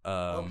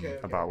 Okay.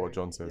 About what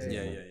John says.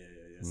 Yeah.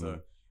 So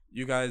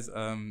you guys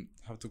have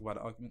to talk about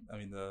the argument. I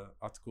mean the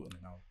article, and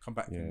then I'll come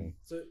back and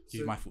give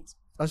you my thoughts.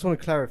 I just want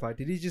to clarify.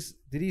 Did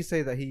he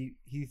say that he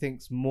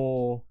thinks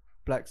more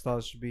black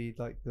stars should be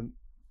like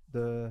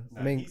the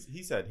main?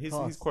 He said his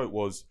cast? quote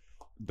was,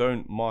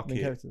 "Don't Main market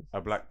characters.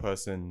 a black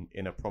person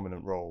in a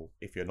prominent role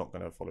if you're not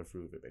going to follow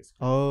through with it, basically."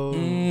 Oh.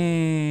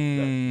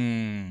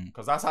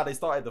 Because that's how they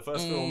started the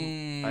first film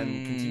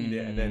and continued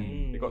it, and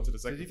then they got to the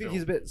So second do you think film.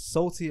 he's a bit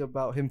salty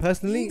about him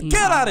personally?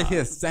 Get out of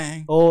here,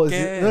 Sang. Or is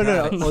Get it, no,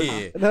 out of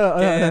here. no.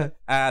 Get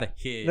out of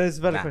here. No, it's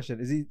a valid Nah. question.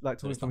 Is he like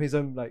talking it's from not. his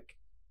own like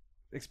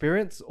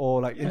experience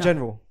or like in Yeah.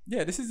 general?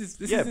 Yeah, this is his.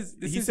 This Yeah, is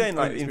his, he's saying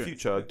own like in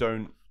experience. future,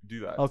 don't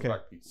do that to Okay,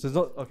 black people. so it's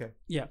not okay.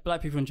 Yeah,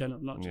 black people in general,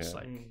 not just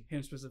Yeah. like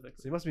him specifically.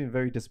 So he must have been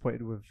very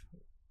disappointed with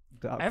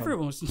the outcome.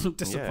 Everyone was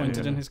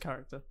disappointed Yeah. in his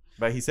character.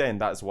 But he's saying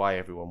that's why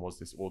everyone was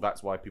this, or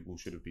that's why people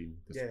should have been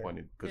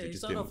disappointed because Yeah, it he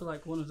just started off didn't. with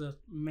like one of the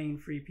main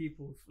three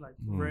people, like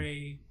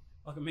Ray,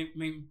 like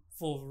main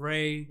four,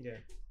 Ray, Yeah.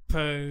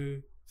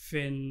 Poe,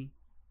 Finn,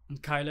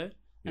 and Kylo.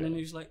 And then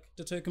he was like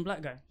the token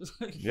black guy.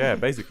 Yeah,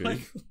 basically.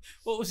 Like,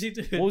 what was he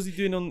doing? What was he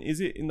doing on? Is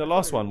it in the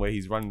last one where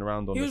he's running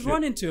around on? He the was ship?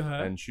 running to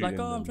her, and like, shooting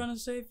 "Oh, I'm them. trying to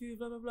save you,"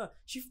 blah blah blah.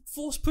 She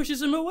force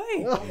pushes him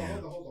away. Hold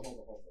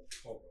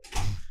on.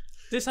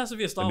 This has to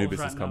be a Star Wars Anubis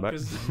right has now. come back.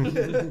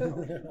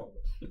 'cause-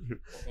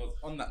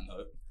 On that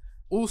note,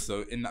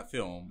 also in that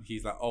film,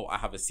 he's like, "Oh, I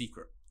have a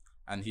secret,"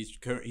 and he's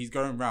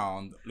going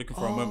around looking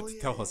for a moment to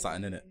tell her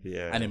something in it.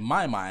 Yeah. And in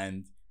my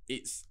mind,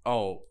 it's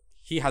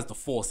he has the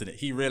force in it.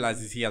 He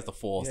realizes he has the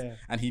force, Yeah.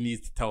 and he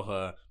needs to tell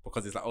her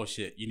because it's like, "Oh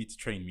shit, you need to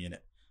train me in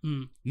it."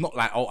 Mm. Not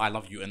like, "Oh, I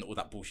love you" and all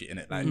that bullshit in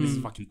it. Like this is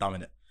fucking dumb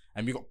in it.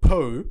 And we got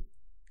Poe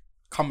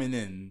coming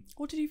in.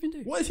 What did he even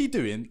do? What is he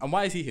doing, and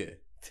why is he here?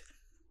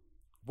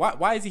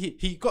 Why is he here?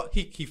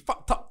 He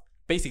fucked up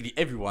basically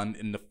everyone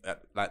in the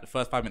like the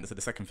first 5 minutes of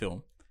the second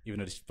film. Even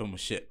though this film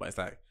was shit, but it's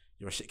like,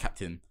 you're a shit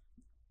captain.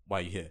 Why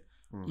are you here?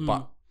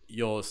 But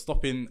you're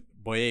stopping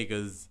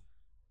Boyega's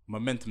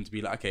momentum to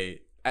be like,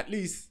 okay, at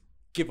least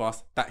give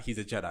us that he's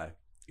a Jedi.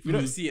 If we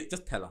don't see it,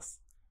 just tell us.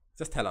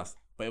 Just tell us.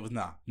 But it was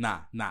nah,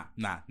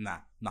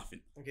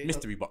 nothing. Okay,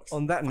 Mystery box.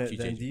 On that Fuck note, you,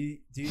 then, JJ.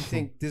 do you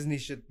think Disney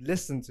should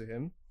listen to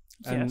him?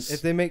 And Yes.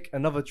 if they make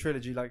another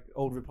trilogy like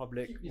Old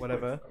Republic,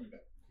 whatever,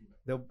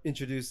 they'll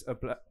introduce a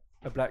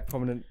black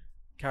prominent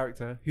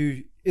character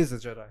who is a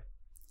Jedi.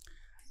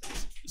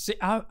 See,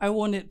 I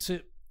want it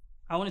to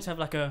have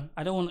like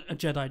I don't want a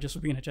Jedi just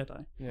for being a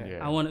Jedi. Yeah.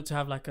 Yeah. I want it to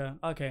have like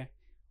okay,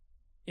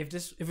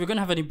 if we're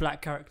gonna have any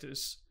black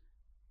characters,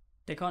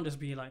 they can't just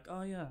be like,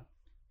 "Oh yeah,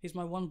 he's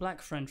my one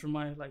black friend from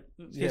my like."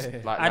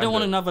 Yeah. Like I don't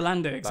want Lando. another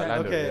Lando. Exactly.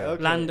 Lando, Okay, yeah.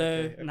 okay. Lando,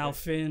 okay. now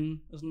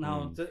Finn,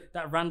 now So-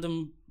 that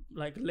random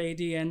like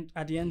lady and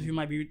at the end who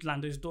might be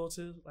Lando's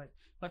daughter.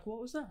 Like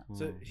what was that?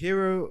 So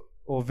hero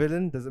or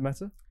villain, does it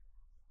matter?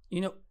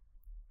 You know,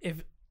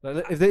 if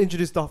Like, if they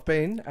introduce Darth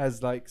Bane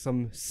as like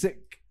some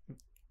sick,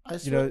 I you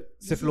swear, know,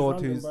 this Sith is Lord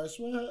random, who's but I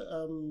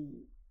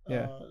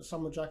swear,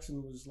 Samuel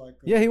Jackson was like.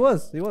 yeah, he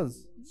was.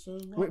 So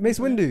Wait, Mace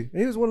Windu,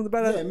 he was one of the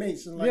bad. Yeah,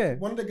 Mace, and like Yeah.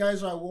 one of the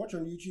guys I watch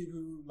on YouTube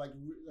who like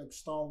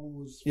Star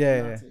Wars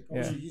Yeah, fanatic. yeah.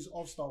 Obviously, he's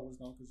off Star Wars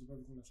now because of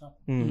everything that's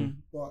happened. Mm.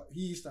 But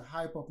he used to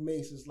hype up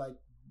Mace as like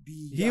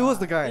the. He was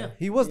the guy. Yeah.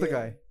 He was the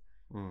Yeah.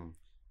 guy.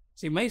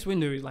 see Mace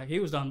Windu is like he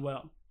was done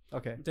well.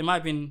 Okay.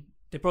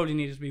 There probably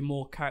needed to be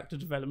more character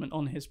development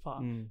on his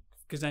part Mm.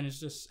 because then it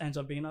just ends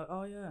up being like,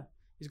 oh yeah,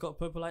 he's got a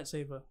purple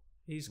lightsaber.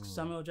 He's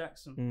Samuel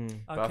Jackson. Mm.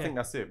 Okay. But I think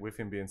that's it with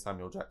him being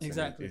Samuel Jackson.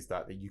 Exactly. Is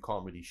that you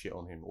can't really shit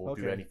on him or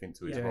do Okay. anything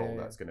to his Yeah. role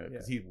Yeah, that's gonna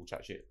because yeah. he will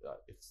chat shit. Like,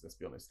 let's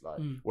be honest. Like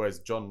Mm. whereas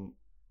John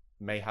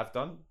may have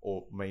done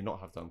or may not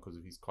have done because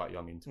he's quite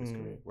young into his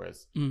career.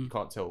 Whereas you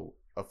can't tell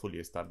a fully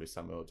established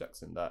Samuel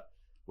Jackson that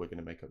we're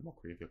gonna make a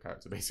mockery of your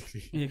character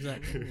basically.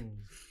 Exactly.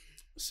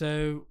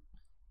 So,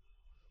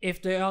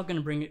 if they are going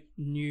to bring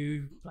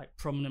new, like,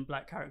 prominent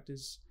black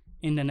characters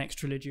in the next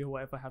trilogy or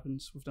whatever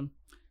happens with them,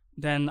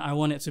 then I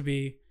want it to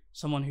be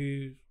someone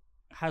who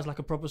has, like,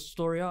 a proper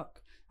story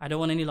arc. I don't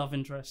want any love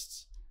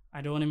interests.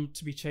 I don't want him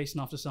to be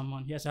chasing after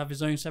someone. He has to have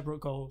his own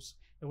separate goals,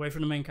 away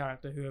from the main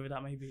character, whoever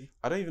that may be.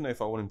 I don't even know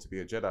if I want him to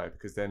be a Jedi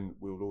because then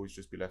we'll always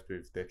just be left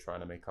with they're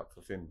trying to make up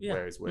for Finn. Yeah.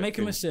 Whereas Make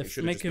him a Finn, Sith. it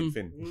should've Make just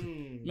been him-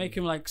 Finn. Make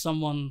him, like,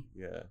 someone...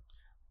 Yeah.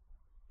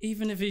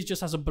 Even if he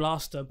just has a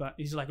blaster, but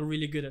he's, like,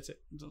 really good at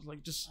it.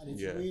 Like, just... And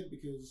it's Yeah. weird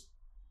because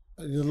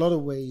in a lot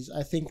of ways,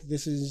 I think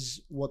this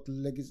is what the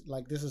legacy,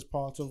 like this is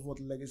part of what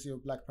the legacy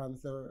of Black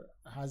Panther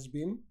has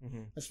been,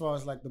 as far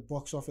as like the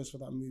box office for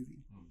that movie.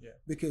 Yeah.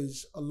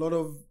 Because a lot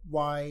of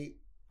why,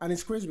 and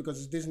it's crazy because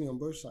it's Disney on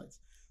both sides.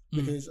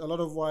 Because a lot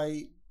of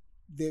why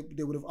they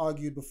would have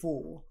argued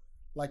before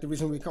Like the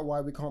reason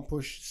why we can't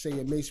push, say,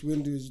 a Mace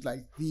Windu is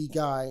like the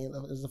guy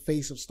as the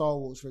face of Star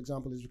Wars, for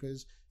example, is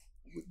because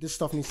this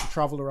stuff needs to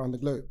travel around the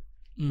globe.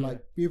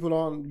 Like people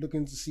aren't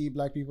looking to see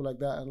black people like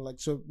that, and like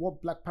so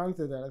what Black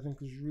Panther did, I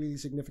think, was really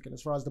significant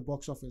as far as the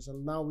box office.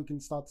 And now we can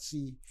start to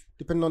see,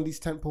 depending on these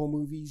tentpole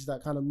movies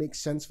that kind of make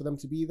sense for them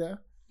to be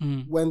there,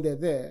 when they're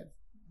there,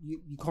 you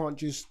can't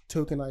just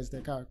tokenize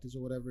their characters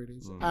or whatever it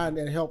is. And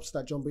it helps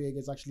that John Boyega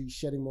is actually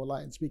shedding more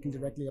light and speaking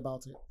directly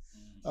about it.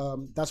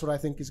 That's what I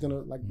think is gonna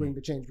like bring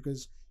the change,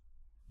 because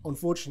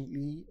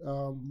unfortunately,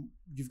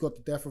 you've got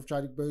the death of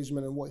Chadwick Boseman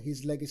and what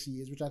his legacy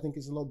is, which I think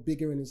is a lot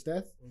bigger in his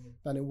death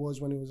than it was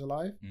when he was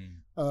alive.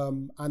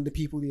 And the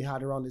people he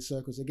had around his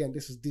circles. Again,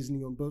 this is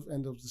Disney on both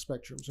ends of the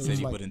spectrum. So said it's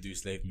he like, wouldn't do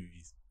slave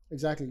movies.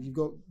 Exactly. You've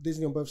got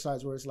Disney on both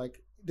sides, where it's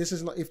like, this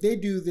is not, if they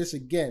do this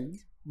again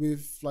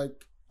with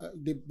like,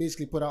 they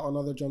basically put out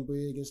another John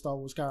Boyega Star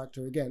Wars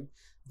character again,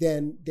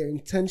 then they're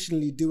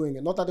intentionally doing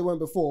it. Not that they weren't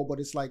before, but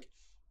it's like,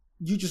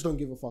 you just don't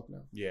give a fuck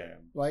now. Yeah.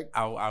 Like,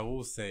 I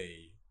will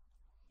say,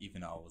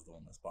 even though I was the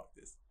one that sparked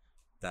this,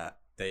 that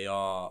they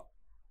are,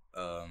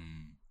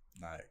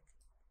 like,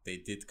 they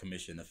did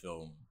commission a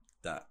film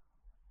that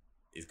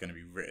is going to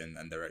be written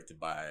and directed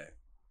by,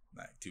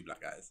 like, 2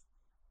 black guys.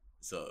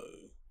 So...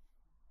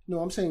 No,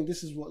 I'm saying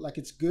this is what, like,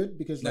 it's good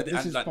because like,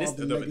 this is part of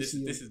the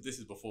legacy. This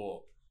is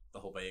before the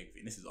whole Boyega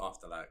thing. This is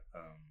after, like,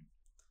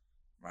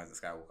 Rise of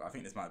Skywalker. I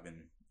think this might have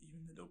been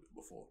even a little bit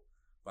before.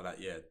 But, like,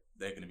 yeah,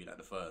 they're going to be, like,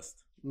 the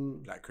first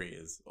black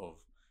creators of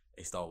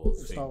a Star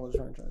Wars thing. Star Wars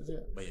franchise, yeah.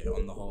 But yeah,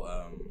 on the whole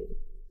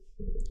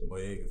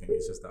Boyega thing,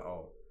 it's just that,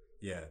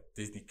 yeah,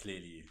 Disney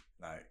clearly,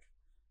 like,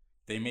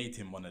 they made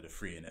him one of the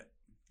 3 in it,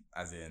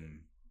 as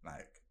in,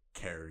 like,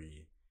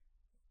 Kerry,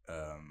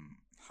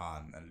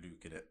 Han and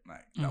Luke in it.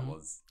 Like, that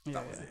was it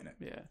in it.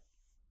 Yeah.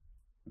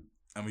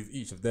 And with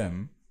each of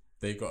them,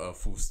 they got a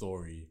full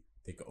story,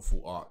 they got a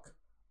full arc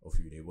of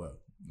who they were.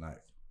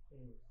 Like,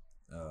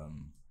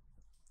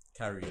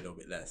 Carrie a little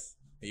bit less.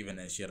 But even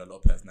then, she had a lot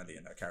of personality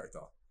in that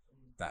character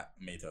that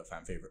made her a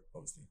fan favorite,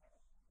 obviously.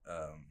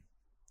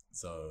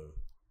 So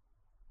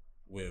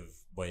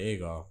with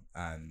Boyega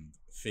and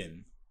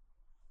Finn,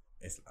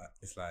 it's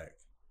like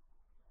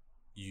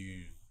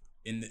you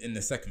in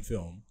the second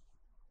film,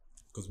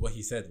 because what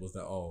he said was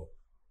that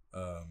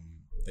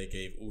they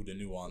gave all the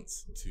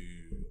nuance to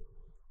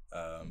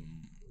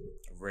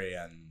Rey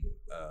and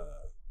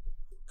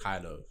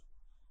Kylo,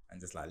 and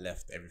just like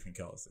left everything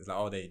else. It's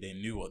like they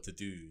knew what to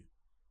do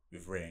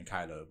with Rey and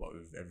Kylo, but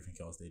with everything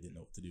else they didn't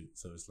know what to do.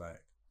 So it's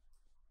like,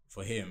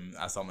 for him,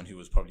 as someone who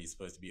was probably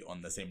supposed to be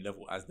on the same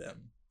level as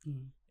them,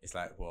 it's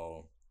like,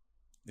 well,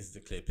 this is a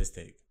clear piss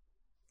take,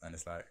 and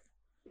it's like,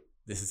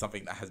 this is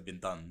something that has been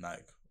done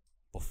like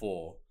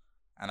before.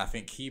 And I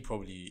think he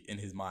probably in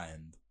his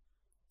mind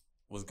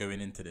was going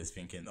into this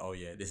thinking, oh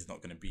yeah, this is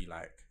not going to be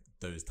like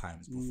those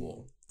times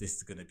before. This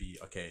is going to be,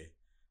 okay,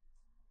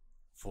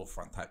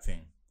 forefront type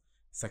thing.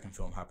 Second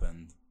film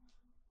happened,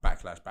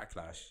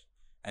 backlash.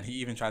 And he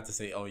even tried to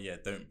say, oh yeah,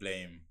 don't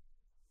blame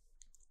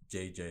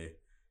JJ.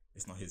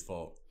 It's not his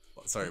fault.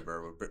 But sorry,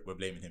 bro, we're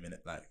blaming him in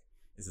it. Like,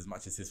 it's as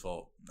much as his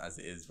fault as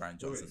it is Ryan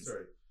Johnson's.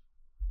 Sorry.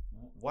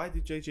 Why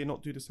did JJ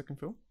not do the second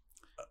film?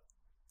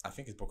 I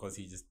think it's because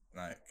he just,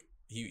 like,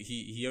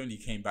 he only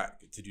came back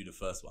to do the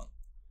first one.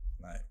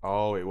 Like,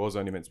 oh, it was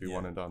only meant to be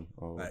one and done.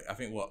 Oh. Like, I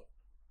think what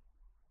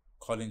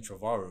Colin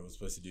Trevorrow was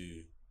supposed to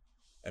do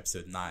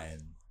episode 9.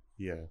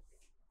 Yeah.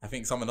 I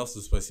think someone else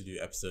was supposed to do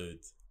episode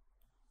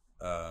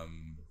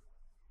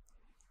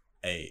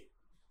 8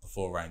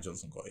 before Ryan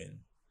Johnson got in.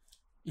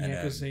 Yeah,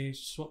 because they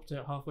swapped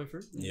it halfway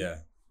through. Yeah.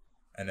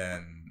 And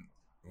then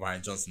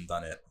Ryan Johnson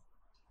done it.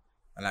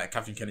 And like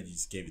Kathleen Kennedy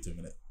just gave it to him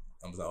in it.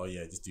 And was like, oh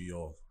yeah, just do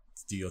your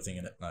thing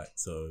in it. Like,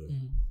 so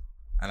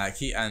and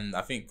like and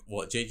I think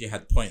what JJ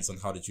had points on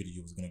how the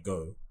trilogy was gonna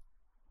go.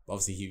 But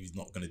obviously he was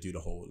not gonna do the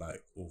whole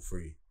like all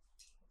 3.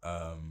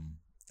 And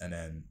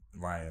then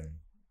Ryan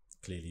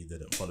clearly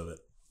didn't follow it.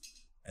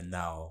 And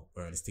now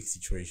we're in a stick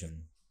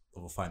situation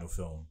of a final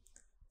film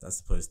that's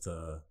supposed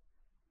to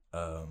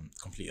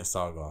complete a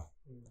saga.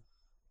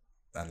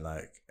 And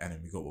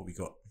then we got what we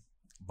got.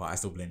 But I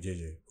still blame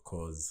JJ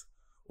because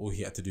all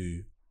he had to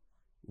do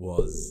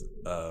was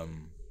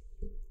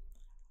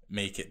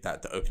make it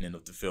that the opening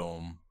of the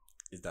film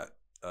is that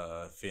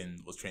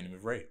Finn was training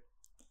with Rey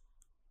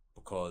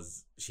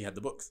because she had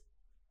the books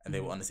and they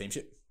were on the same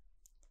ship.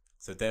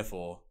 So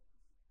therefore,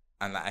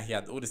 and like he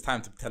had all this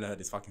time to tell her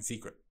this fucking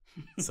secret.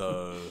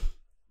 So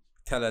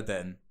tell her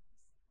then,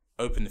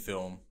 open the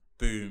film,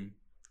 boom,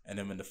 and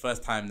then when the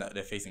first time that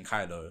they're facing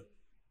Kylo,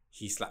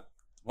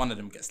 one of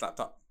them gets slapped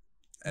up,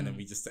 and then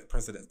we just set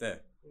precedence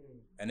there,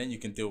 and then you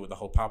can deal with the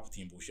whole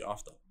Palpatine bullshit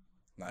after.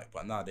 Like,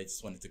 but now they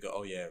just wanted to go,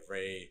 oh yeah,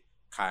 Rey,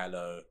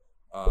 Kylo,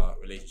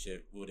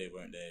 relationship, will they,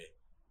 won't they,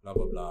 blah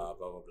blah blah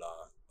blah blah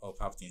blah. Oh,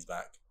 Palpatine's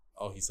back.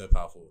 Oh, he's so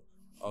powerful.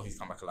 Oh, he's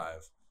come back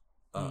alive.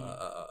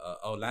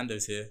 Oh,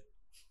 Lando's here.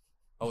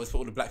 Oh, let's put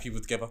all the black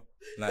people together.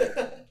 Like,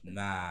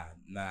 nah.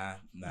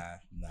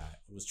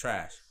 It was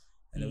trash,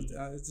 and it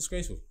was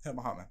disgraceful. Hurt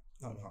my heart, man.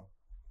 Hurt my heart.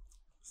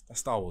 That's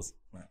Star Wars,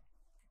 man.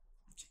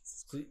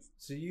 Jesus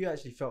So you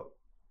actually felt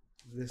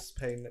this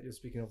pain that you're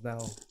speaking of now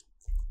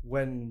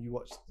when you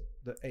watched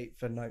the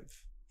 8th and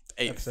 9th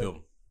Episode.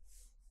 Film.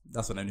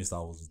 That's when only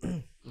Star Wars was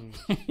done.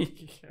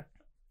 Yeah.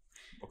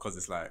 Because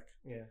it's like,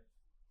 Yeah.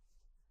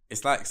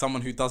 it's like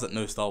someone who doesn't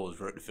know Star Wars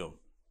wrote the film.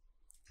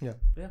 Yeah.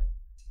 Yeah.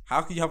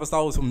 How can you have a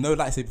Star Wars film no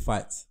lightsaber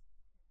fights?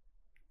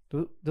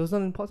 There was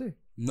none in part 2.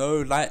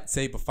 No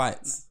lightsaber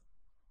fights.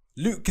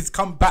 Luke has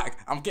come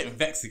back. I'm getting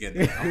vexed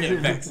again. I'm getting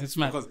vexed It's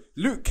mad. because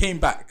Luke came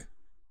back.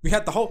 We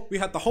had the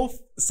whole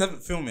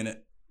 7th film in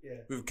it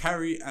Yeah. with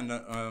Carrie and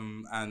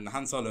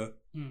Han Solo.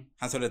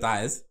 Han Solo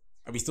dies,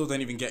 and we still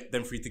don't even get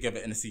them three together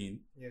in a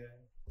scene. Yeah.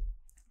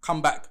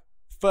 Come back,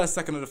 first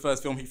second of the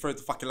first film, he throws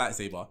the fucking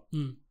lightsaber,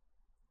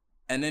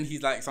 and then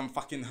he's like some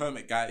fucking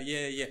hermit guy.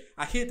 Yeah.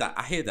 I hear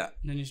that.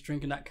 And then he's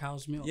drinking that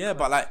cow's milk. Yeah,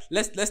 but like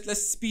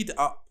let's speed it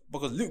up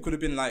because Luke could have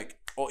been like,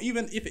 or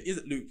even if it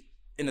isn't Luke,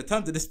 in the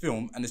terms of this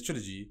film and this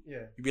trilogy,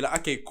 you'd be like,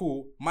 okay,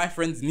 cool. My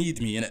friends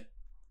need me in it.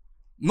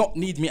 Not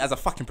need me as a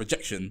fucking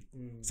projection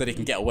so they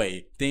can get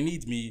away. They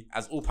need me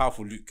as all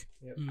powerful Luke.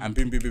 And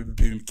boom, boom, boom, boom,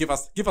 boom. Give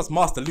us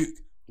Master Luke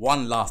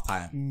one last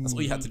time. That's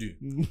all you had to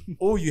do.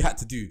 All you had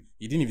to do.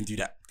 You didn't even do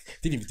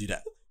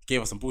that.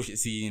 Gave us some bullshit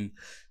scene.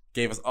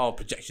 Gave us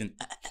projection.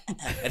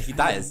 And he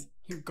dies.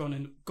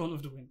 Gone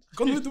with the wind.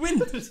 Gone with the wind.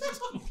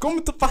 Gone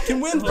with the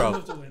fucking wind, Gone bro.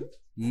 with the wind.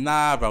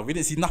 Nah, bro. We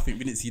didn't see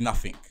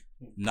nothing.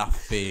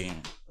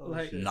 Nothing.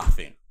 Like,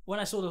 when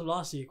I saw the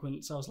last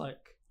sequence, I was like,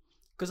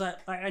 because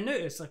I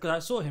noticed, like, because I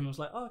saw him, I was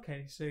like, oh,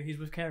 okay, so he's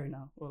with Carrie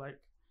now, or like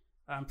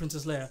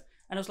Princess Leia,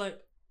 and I was like,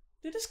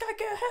 did this guy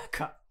get a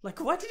haircut? Like,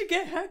 why did he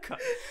get a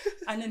haircut?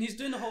 And then he's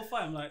doing the whole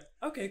fight. I'm like,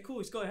 okay, cool,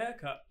 he's got a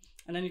haircut,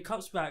 and then he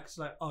comes back, it's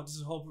like, oh,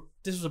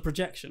 this was a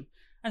projection,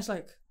 and it's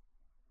like,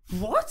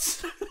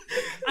 what?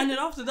 And then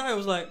after that, I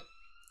was like,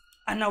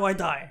 and now I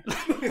die.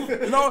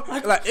 You know,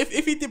 like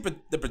if he did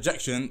the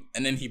projection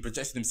and then he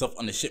projected himself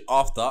on the ship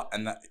after,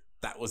 and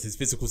that was his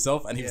physical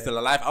self, and he was still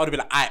alive, I would have been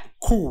like, alright,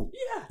 cool.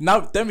 Yeah. Now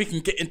then we can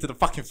get into the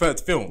fucking third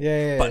film. But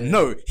Yeah.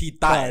 no, he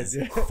dies.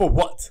 For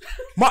what?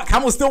 Mark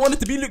Hamill still wanted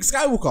to be Luke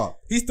Skywalker.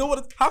 He still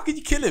wanted. How could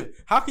you kill him?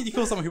 How could you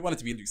kill someone who wanted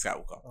to be Luke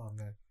Skywalker? Oh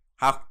man.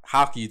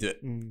 How can you do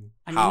it? And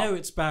How? you know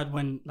it's bad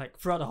when, like,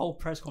 throughout the whole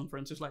press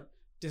conference, it's like,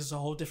 this is a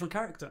whole different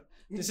character.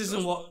 This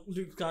isn't what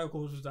Luke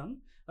Skywalker was done.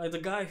 Like, the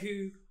guy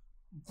who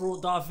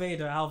brought Darth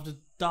Vader out of the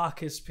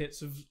darkest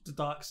pits of the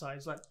dark side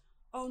is like,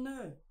 oh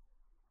no,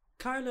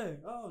 Kylo,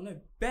 oh no,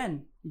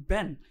 Ben.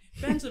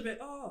 Ben's a bit,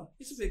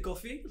 he's a bit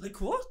gothy.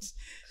 Like, what?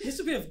 There's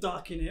a bit of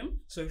dark in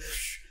him. So,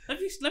 let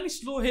me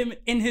slaughter him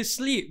in his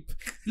sleep.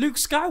 Luke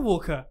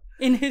Skywalker,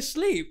 in his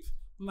sleep.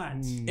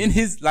 Man. In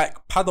his, like,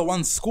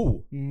 Padawan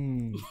school.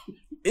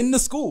 In the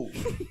school.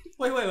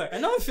 Wait.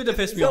 Another thing that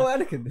pissed me So off.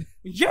 Anakin.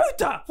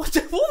 Yoda! What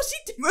was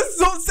he doing? That's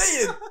what I'm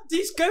saying.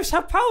 These ghosts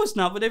have powers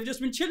now, but they've just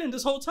been chilling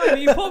this whole time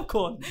eating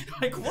popcorn.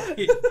 Like,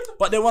 why?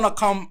 But they want to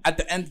come at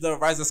the end of the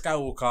Rise of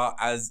Skywalker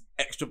as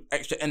extra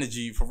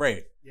energy for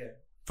Rey. Yeah.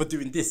 For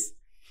doing this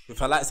with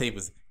her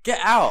lightsabers. Get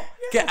out.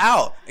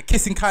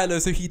 Kissing Kylo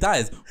so he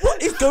dies.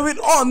 What is going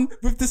on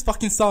with this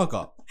fucking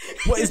saga?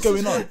 What is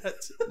going on?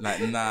 Like,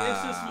 nah.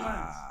 It's just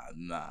mad.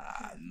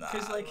 Nah.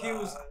 Because, like,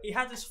 he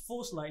had this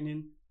force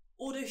lightning,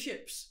 all their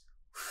ships.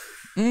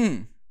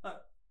 Mm.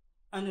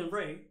 And then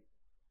Rey,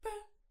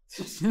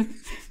 a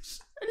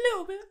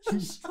little bit.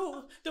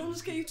 Oh, don't want to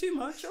scare you too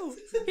much. Oh,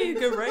 here you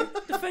go, Rey.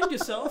 Defend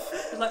yourself.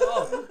 It's like,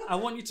 oh, I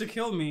want you to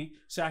kill me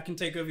so I can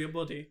take over your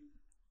body.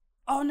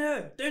 Oh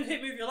no, don't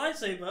hit me with your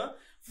lightsaber.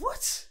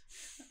 What?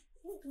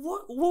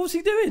 What was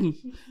he doing?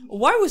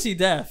 Why was he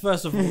there,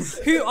 first of all?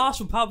 Who asked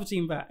for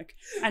Palpatine back?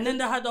 And then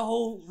they had the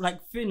whole,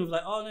 like, thing of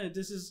like, oh no,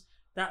 this is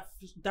that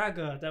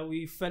dagger that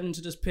we fell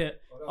into this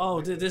pit.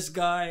 Oh, this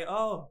guy,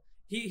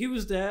 he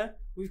was there.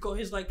 We've got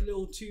his, like,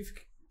 little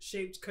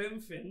tooth-shaped comb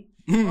thing.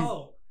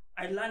 Oh,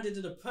 I landed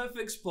in the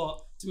perfect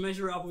spot to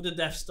measure it up with the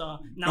Death Star.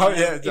 Now I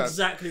know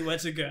exactly where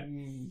to go.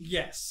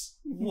 Yes.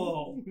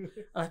 Whoa.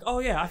 Like, oh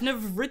yeah, I've never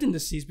ridden the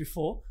seas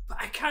before, but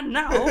I can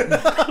now.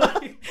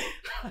 Like,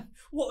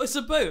 what is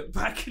a boat?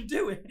 But I can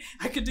do it.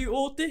 I can do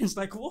all things.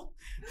 Like, what?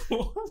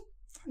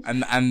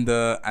 And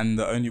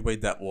the only way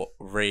that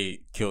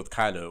Rey killed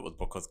Kylo was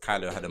because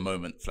Kylo had a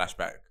moment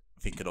flashback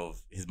thinking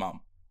of his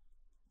mum.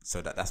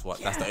 So that's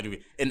the only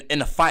way.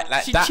 In a fight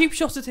like She that, cheap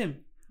shotted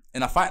him.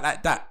 In a fight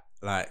like that,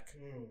 like,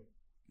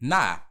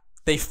 nah,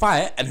 they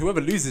fight and whoever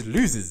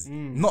loses.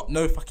 Not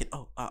no fucking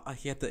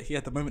he had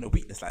the moment of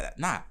weakness like that.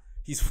 Nah,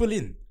 he's full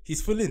in.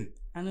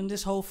 And then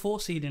this whole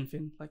force healing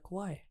thing, like,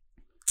 why?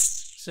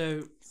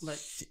 So, like,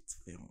 Shit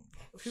film.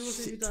 who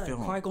was it who died?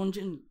 film. Qui-Gon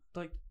Jinn.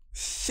 Like,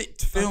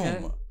 Shit film.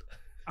 okay,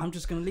 I'm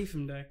just gonna leave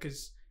him there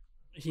because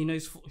he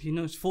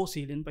knows force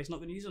healing, but he's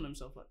not gonna use it on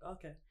himself. Like,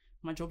 okay,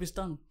 my job is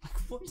done. Like,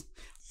 what?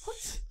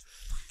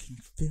 Fucking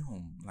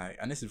film. Like,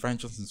 and this is Ryan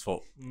Johnson's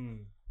fault.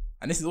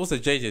 And this is also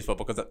JJ's fault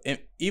because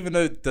even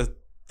though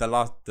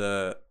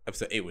the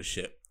episode 8 was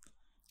shit,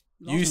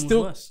 you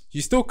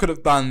still could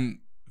have done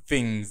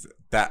things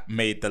that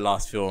made the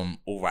last film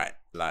alright.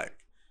 Like,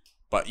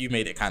 but you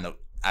made it kind of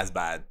as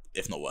bad,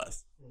 if not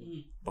worse,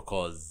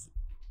 because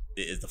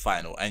it is the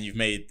final, and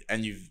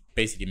you've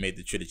basically made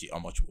the trilogy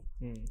unwatchable.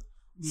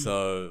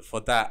 So for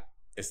that,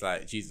 it's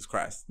like Jesus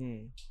Christ,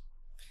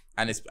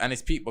 and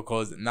it's peak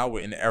because now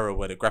we're in an era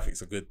where the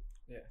graphics are good,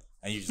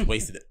 and you just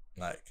wasted it.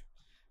 Like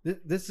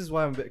this is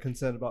why I'm a bit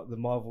concerned about the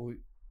Marvel.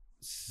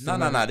 No. They're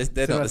not the same.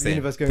 They're not the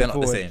same. They're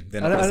not the same.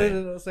 They're not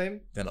the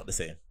same. They're not the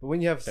same. But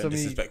when you have Don't so many,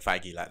 disrespect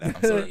Feige like that.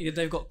 I'm sorry.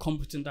 They've got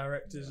competent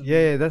directors.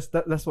 And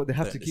that's what they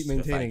have Don't to keep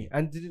disrespect maintaining. Feige.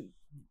 And did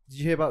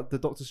you hear about the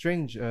Doctor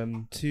Strange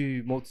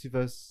 2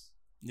 multiverse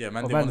Yeah,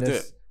 man, of they want to do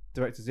Madness it.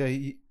 directors? Yeah,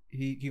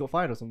 he got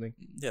fired or something.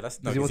 Yeah,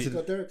 that's no. Because he 'cause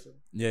wanted he- Got director.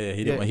 Yeah,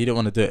 he didn't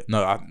want to do it.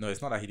 No,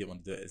 it's not like he didn't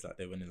want to do it. It's like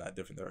they went in like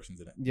different directions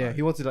in it. Yeah, Like,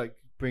 he wanted to like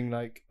bring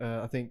like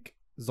I think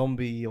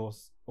zombie or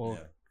yeah.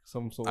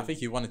 some sort. I think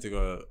he wanted to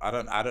go. I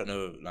don't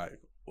know like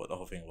what the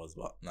whole thing was,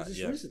 but Is like, this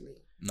yeah, recently?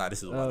 nah, this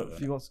is a while a ago,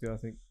 few innit? months ago, I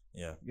think.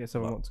 Yeah, Yeah,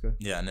 several But- months ago.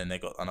 yeah, and then they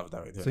got another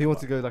director. So he wanted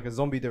but- to go like a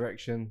zombie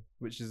direction,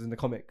 which is in the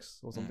comics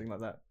or something like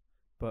that.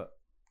 But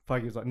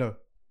Feige was like, no.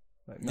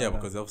 Like, no, Yeah, no.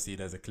 because obviously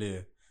there's a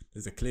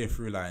clear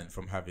through line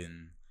from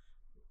having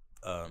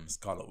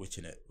Scarlet Witch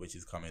in it, which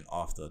is coming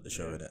after the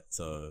show in it.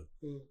 So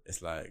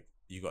it's like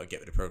you got to get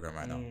with the program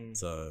right now.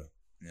 So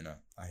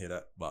I hear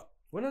that, but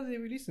when are they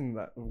releasing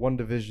that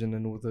WandaVision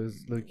and all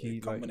those Loki?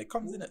 when it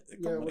comes in it,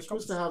 Yeah, we're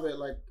supposed to have it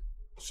like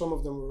some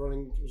of them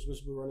were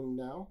supposed to be running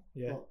now.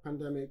 Yeah. But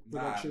pandemic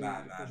Nah. production.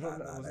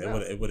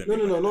 It wouldn't. No,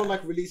 be not that.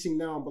 like releasing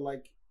now, but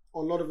like a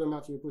lot of them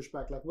had to be pushed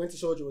back. Like Winter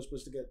Soldier was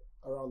supposed to get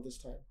around this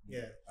time.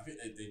 Yeah, I think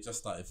they just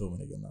started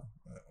filming again now.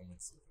 On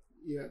Wednesday.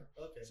 Yeah.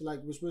 Okay. So like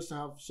we're supposed to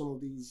have some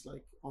of these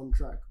like on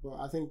track, but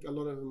I think a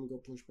lot of them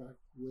got pushed back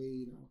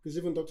way now. Because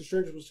even Doctor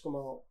Strange was supposed to come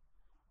out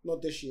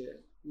not this year,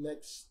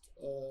 next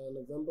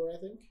November, I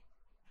think.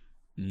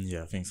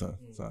 Yeah, I think so.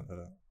 Something like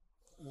that.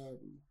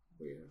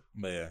 But yeah.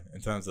 But yeah,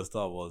 in terms of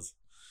Star Wars,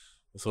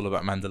 it's all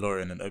about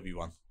Mandalorian and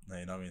Obi-Wan.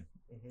 You know what I mean?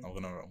 I'm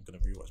gonna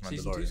rewatch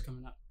Season 2 Mandalorian. is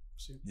coming up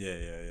soon.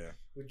 Yeah.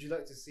 Would you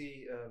like to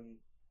see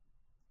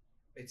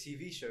a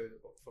TV show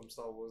from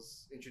Star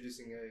Wars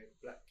introducing a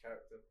black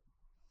character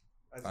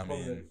as a I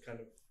prominent mean- kind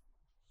of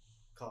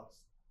cast?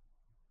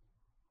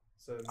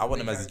 So I want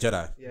them as a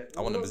Jedi. Yeah,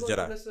 I want them as a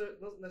Jedi.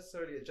 Not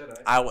necessarily a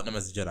Jedi. I want them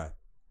as a Jedi.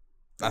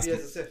 That's Maybe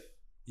as a Sith.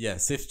 yeah,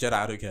 Sith Jedi.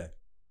 I don't care.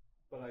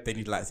 But like, They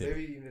need lightsaber.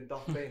 maybe even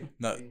Darth Bane.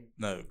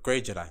 No,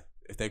 Grey Jedi.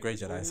 If they're Grey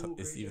Jedi, it's Ooh,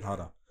 it's Grey even Jedi.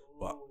 harder.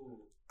 But Ooh.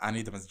 I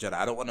need them as a Jedi.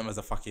 I don't want them as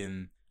a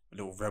fucking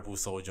little rebel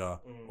soldier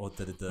or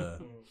da.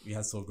 We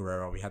had Saw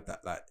Gerrera. We had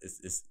that. Like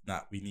it's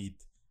that we need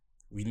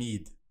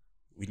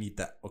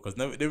that because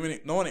no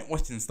one ain't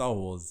watching Star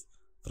Wars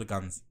for the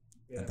guns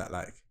and that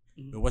like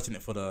we're watching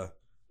it for the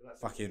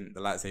fucking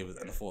the lightsabers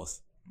and the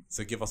Force.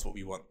 So give us what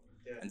we want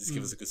and just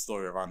give us a good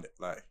story around it,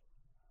 like,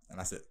 and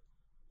that's it.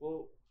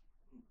 Well,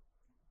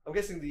 I'm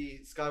guessing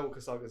the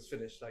Skywalker saga is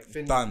finished. Like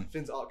Done.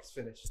 Finn's arc is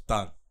finished. It's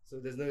done. So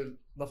there's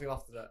nothing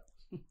after that.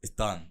 It's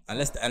done.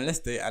 Unless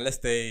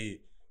they,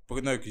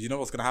 but no, because you know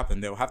what's gonna happen.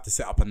 They'll have to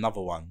set up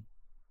another one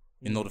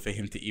in order for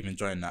him to even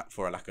join that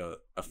for like a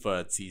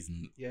third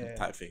season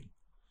type thing.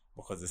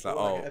 Because it's like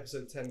Or like an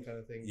episode 10 kind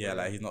of thing. yeah,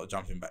 like he's not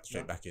jumping back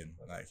straight back in.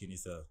 Like he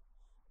needs to.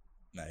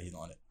 No, he's not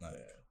on it. No.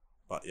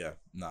 But yeah,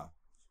 nah.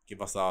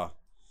 Give us. What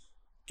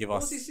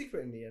was his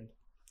secret in the end?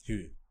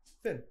 Who?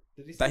 Finn.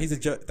 Did he say That he's his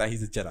that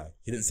he's a Jedi.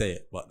 He didn't say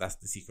it, but that's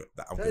the secret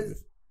that I'm That good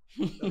is-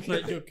 with.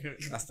 Like, you're good.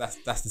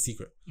 That's the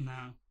secret.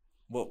 Nah,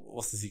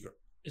 What's the secret?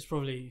 it's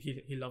probably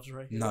he loves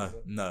Ray. No, loves her.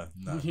 no.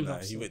 He He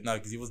loves her. would no,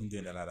 because he wasn't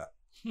doing it like that.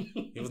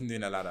 He wasn't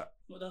doing it like that.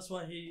 Well, that's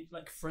why he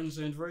like friend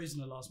zoned Rose in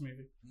the last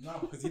movie. No,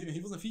 because he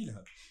wasn't feeding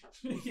her.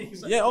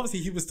 He's like, Yeah, obviously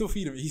he was still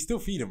feeding. He's still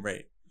feeding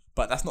Ray,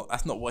 but that's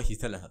not what he's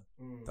telling her.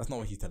 Mm. That's not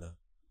what he's telling her.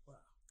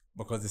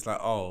 Because it's like,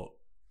 oh,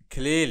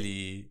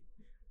 clearly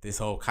this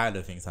whole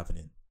Kylo thing's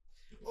happening.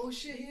 Oh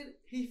shit!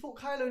 He fought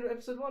Kylo in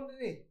episode 1,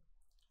 didn't he?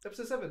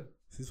 Episode 7.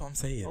 This is what I'm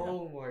saying.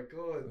 Oh my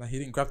god! Like he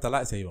didn't grab the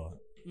lightsaber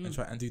and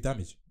try and do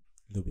damage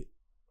a little bit,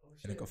 Oh, and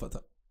then shit. got fucked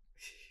up,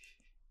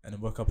 and then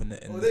woke up in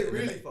the. Oh, they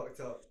really fucked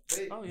up.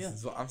 They, oh yeah. This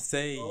is what I'm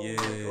saying. Oh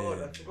my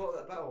god! I forgot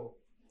that battle.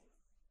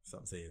 That's what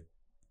I'm saying.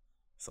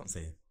 That's what I'm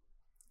saying.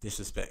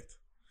 Disrespect.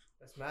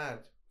 That's mad.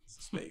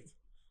 Disrespect.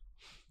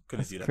 Couldn't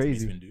That's do that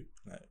crazy. to Mace Windu.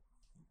 Like,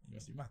 you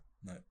must be mad.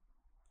 No.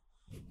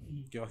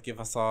 Give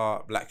us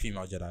our black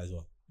female Jedi as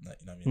well. Like,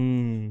 you know what I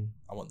mean?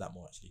 I want that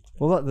more actually. to be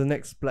What about the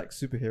next black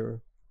superhero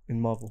in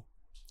Marvel?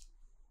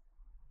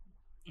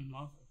 In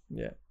Marvel.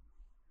 Yeah. honest.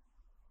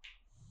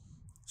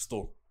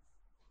 Storm.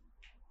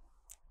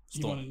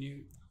 You want a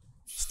new?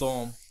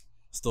 Storm.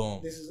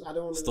 This is I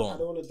don't Storm.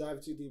 want to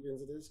dive too deep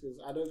into this because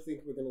I don't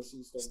think we're gonna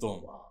see Storm.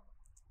 Storm. Wow.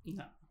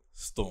 Nah.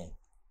 Storm.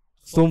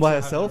 Storm by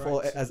Have the herself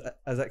or rights.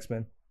 as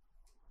X-Men?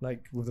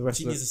 Like with the rest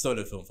She of needs a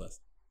solo film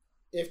first.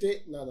 If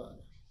they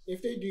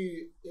if they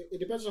do, it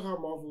depends on how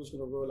Marvel is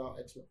gonna roll out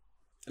X-Men.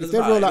 It If doesn't they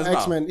roll matter, it out doesn't matter.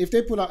 X-Men, if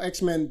they pull out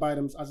X-Men by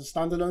them as a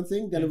standalone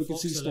thing, then Yeah, we can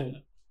Fox see are Storm. doing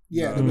it.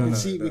 Yeah, No, then we no, can no,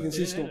 see no. we can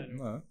see Yeah, Storm. yeah,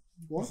 yeah. No.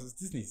 What? This is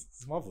Disney's.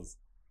 It's Marvel's.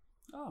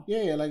 Oh.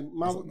 Yeah, like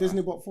Marvel, Doesn't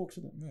Disney bought Fox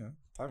in it. Yeah.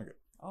 Time ago.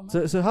 Oh,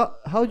 man. So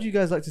how would you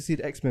guys like to see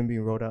the X-Men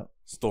being rolled out?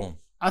 Storm.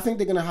 I think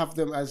they're gonna have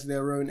them as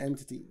their own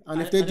entity,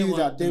 and I- if they I don't do want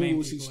that, the then we main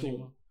will see people Storm.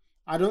 anymore.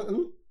 I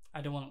don't.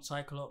 I don't want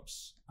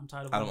Cyclops. I'm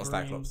tired of I don't want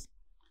Wolverine. Cyclops.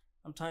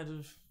 I'm tired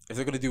of If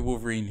they're gonna do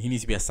Wolverine, he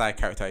needs to be a side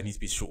character. He needs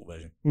to be a short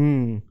version.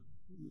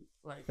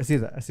 like I see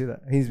that.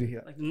 He needs to be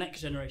here. like the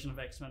next generation of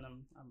X-Men.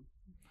 I'm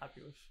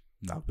happy with.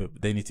 Nah,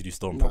 but they need to do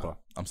Storm Nah. proper.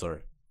 I'm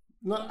sorry.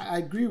 No, I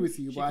agree with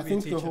you, She but I could be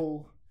a think the teacher.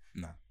 whole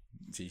Nah.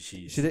 She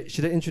Should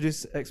they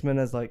introduce X-Men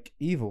as like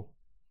evil,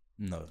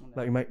 no.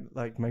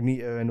 like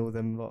Magneto and all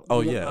them lot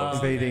Oh yeah. Oh,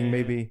 obviously. invading yeah.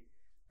 maybe?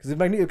 Because if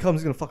Magneto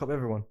comes, he's gonna fuck up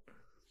everyone.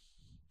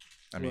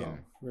 I mean, well,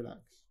 relax.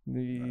 I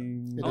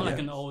Yeah. want like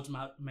an old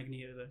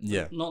Magneto though.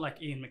 Yeah. Not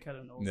like Ian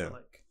McKellen. Also Yeah.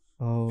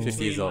 like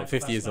 50 years Being old. like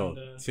 50 years old.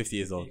 Fassbender. 50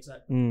 years old.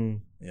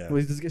 exactly. Yeah.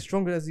 Well, does he get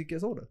stronger as he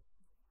gets older?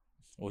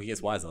 Well, he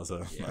gets wiser.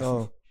 So. Yeah.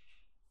 Oh,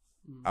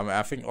 I mean,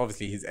 I think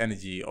obviously his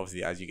energy,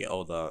 obviously as you get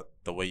older,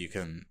 the way you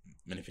can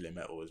manipulate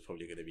metal is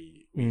probably going to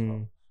be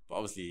weaker. But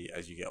obviously,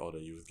 as you get older,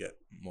 you will get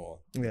more.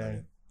 you know what I Yeah.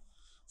 mean?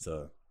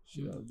 So,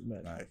 shit, that was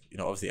mad. like,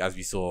 obviously, as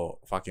we saw,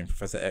 fucking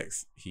Professor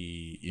X,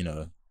 he,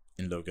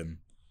 in Logan,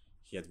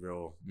 he had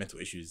real mental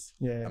issues,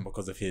 Yeah. and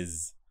because of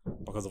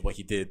what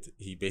he did,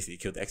 he basically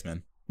killed the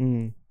X-Men.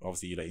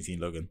 Obviously, you've seen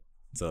Logan,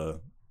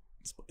 so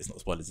it's not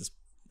spoilers. It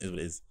is what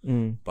it is.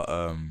 But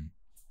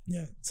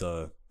yeah.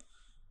 So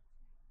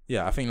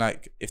yeah, I think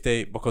like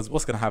because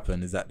what's gonna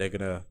happen is that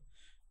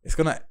it's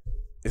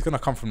gonna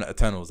come from the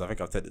Eternals. I think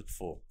I've said it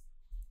before,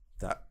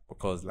 that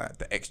because like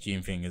the X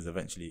gene thing is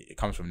eventually it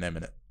comes from them,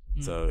 innit?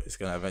 So it's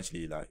gonna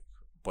eventually like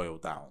boil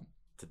down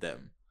to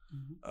them.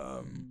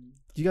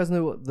 Do you guys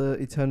know what the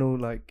Eternal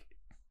like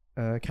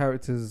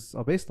characters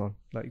are based on?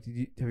 Like, have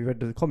you read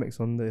the comics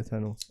on the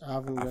Eternals? I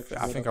haven't. I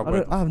think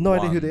I have no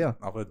idea who they are.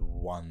 I've read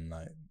one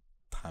like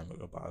time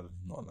ago, but I'm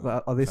not.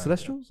 Like, are they fan of it.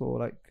 Celestials or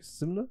like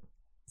similar?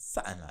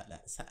 Something like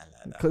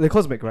that. They're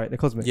cosmic, right? They're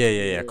cosmic.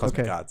 Yeah. Cosmic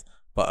Okay. gods.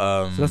 But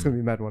So that's gonna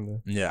be a mad one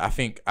then. yeah, I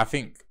think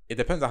it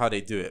depends on how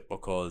they do it,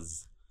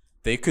 because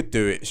they could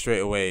do it straight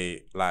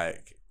away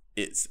like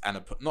it's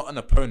not an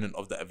opponent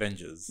of the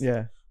Avengers.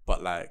 Yeah.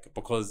 But like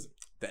because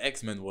the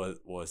X-Men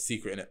were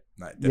secret in it,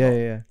 like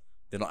Yeah.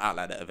 they're not out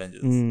like the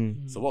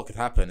Avengers. So what could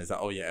happen is that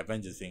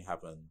Avengers thing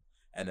happened,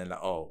 and then like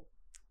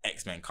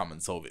X-Men come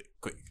and solve it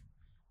quick,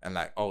 and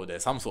like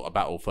there's some sort of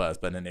battle first,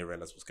 but then they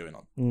realize what's going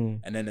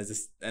on, and then there's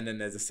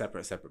a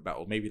separate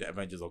battle. Maybe the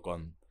Avengers are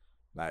gone,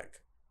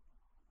 like,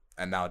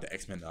 and now the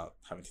X-Men are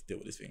having to deal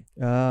with this thing.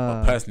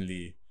 But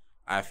personally,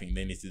 I think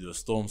they need to do a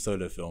Storm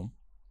solo film,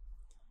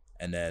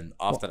 and then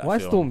after that, why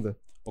film, Storm though?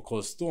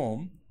 because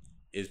Storm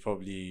is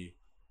probably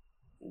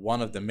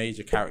one of the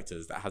major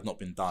characters that has not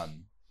been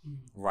done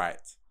right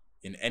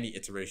in any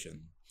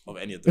iteration of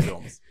any of the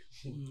films.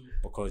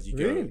 Because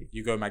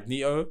you go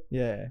Magneto,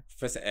 Yeah.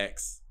 Professor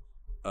X,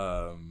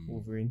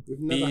 Wolverine. We've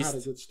never had a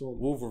Beast, good Storm.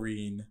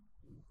 Wolverine,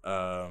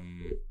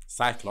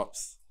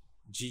 Cyclops,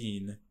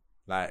 Jean,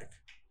 like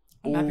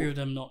I'm happy with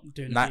them not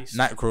doing Beast.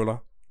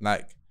 Nightcrawler,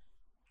 like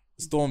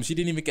Storm. She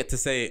didn't even get to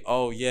say,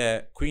 "Oh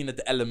yeah, Queen of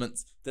the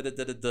Elements."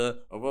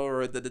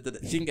 Aurora. She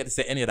didn't get to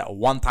say any of that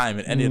one time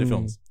in any of the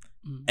films.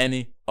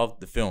 Any of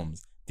the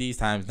films. These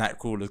times,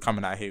 Nightcrawler's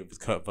coming out here with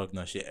Kurt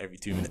Wagner shit every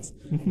 2 minutes.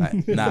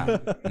 Like,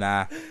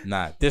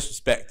 nah.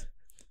 Disrespect.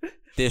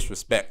 This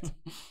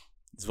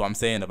is what I'm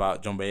saying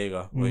about John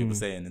Boyega. What he was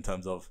saying in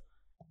terms of.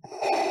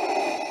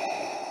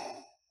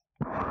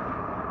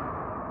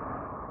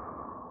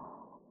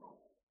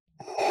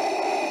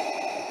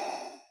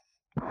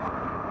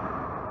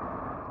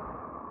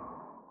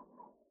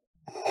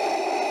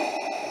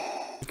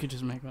 You could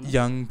just make one.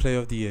 Young Player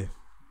of the Year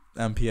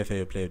and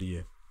PFA Player of the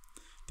Year.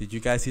 Did you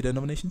guys see the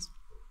nominations?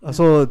 I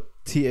saw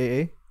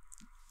TAA.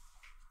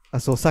 I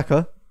saw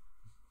Saka.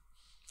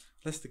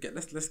 Let's get the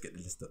list up. Let's get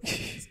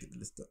the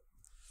list up.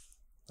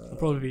 It'll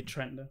probably be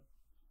Trent though.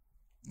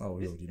 Oh,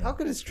 we already know. How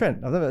good is Trent?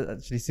 I've never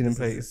actually seen him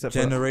play. Except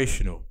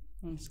Generational.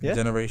 Yeah? He's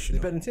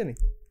Generational. better than Tierney.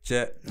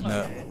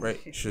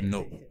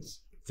 Generational.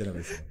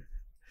 Generational.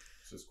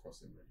 Just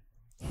crossing.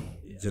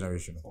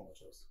 Generational. Not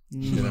much else.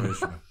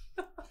 Generational.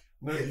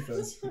 No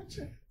defense.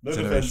 No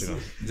Generational.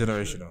 defense.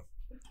 Generational.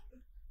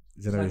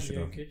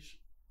 Generational. Jokic.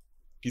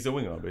 He's a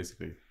winger,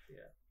 basically.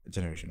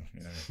 Generational.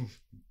 You know.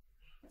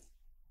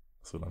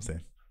 That's what I'm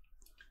saying.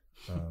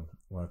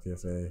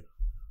 YPFA.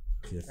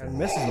 And PFA.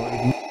 Messi's not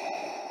even.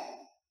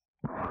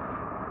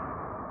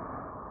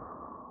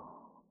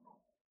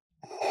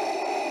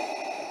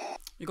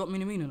 You got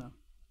Minamino now.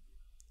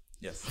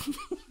 Yes.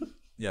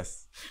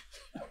 Yes.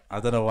 I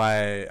don't know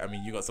why. I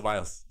mean, you got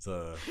Ceballos,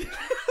 so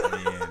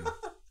I mean.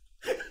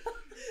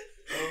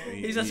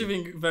 He's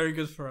actually been very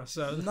good for us.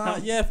 So Nah,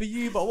 yeah, for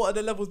you, but what are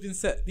the levels been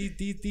set?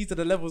 These are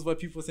the levels where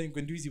people are saying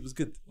Guendouzi was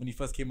good when he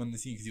first came on the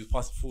scene because he was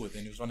passing forward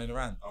and he was running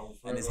around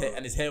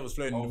and his hair was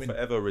flowing in the I'll wind.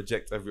 forever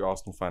reject every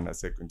Arsenal fan that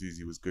said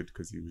Guendouzi was good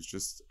because he was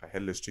just a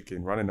headless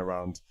chicken running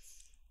around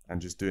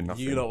and just doing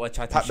nothing. You lot were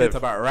chatting Pat shit Bev.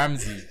 about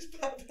Ramsey.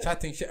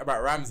 Chatting shit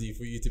about Ramsey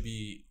for you to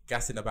be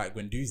gassing about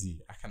Guendouzi.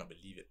 I cannot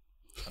believe it.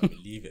 I cannot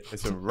believe it.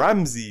 Listen,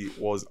 Ramsey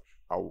was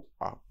a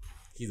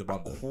He's a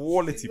bum.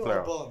 quality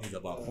player. He's a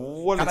bum.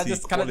 Quality,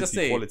 Can I just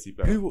say quality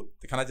player.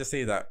 can I just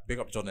say that big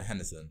up Jordan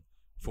Henderson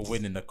for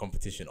winning the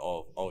competition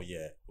of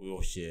we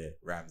all share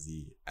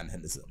Ramsey and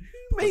Henderson.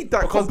 Who made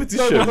that Because-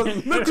 competition? no,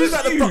 because look who's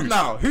at the top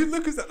now.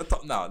 Look who's at the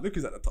top now. Look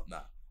who's at the top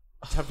now.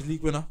 Champions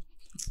League winner,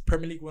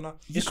 Premier League winner.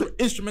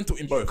 Instrumental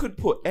in You both. could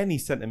put any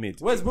centre mid.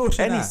 Where's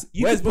Wilshere now?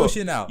 Where's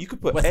Wilshere now? You could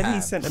put West any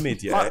Ham. centre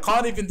mid. Yeah.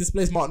 Can't even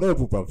displace Mark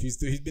Noble, bro. He's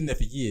been there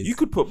for years. You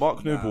could put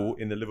Mark Noble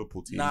in the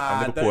Liverpool team,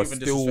 Nah, and Liverpool don't are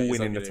even still disrespect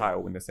winning the yourself,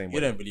 title in the same way. You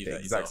don't believe The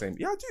that exact yourself.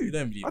 same. Yeah, I do. You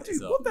don't believe I that do.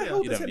 yourself. What the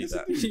hell You does don't believe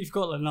Henderson that. do? You've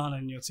got Lallana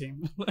in your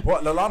team.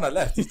 What? Lallana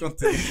left. He's gone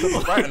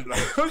to Brighton.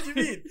 What do you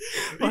mean?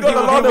 You He got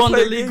Lallana won the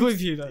playing league games.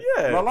 with you, though.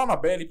 Yeah.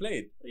 Lallana barely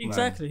played.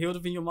 Exactly. He would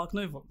have been your Mark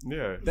Noble.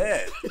 Yeah.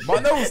 There.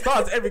 Mark Noble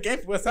starts every game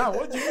for West Ham.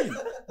 What do you mean?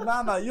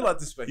 Nah, you like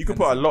disrespect. You could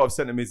put a lot of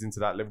centre mids into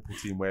that Liverpool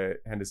team where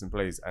Henderson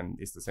plays, and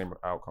it's the same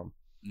outcome.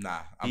 Nah,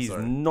 I'm He's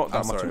sorry. not that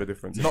I'm much sorry. of a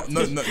difference. No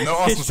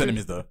Arsenal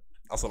centimeters though.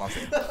 That's what I'm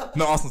saying.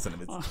 No Arsenal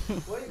centimeters.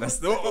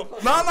 That's no.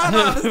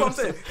 This is what I'm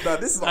saying. No,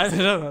 this is what I I'm don't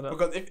saying. know about that.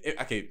 Because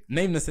if okay,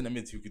 name the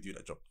centimeters who could do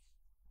that job,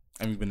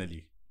 and we win the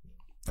league.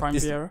 Prime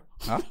This- Vieira.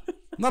 Huh?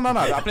 No.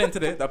 They're playing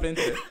today.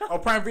 Oh,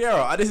 Prime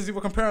Vieira. This is who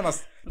we're comparing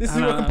us. This is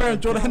who we're comparing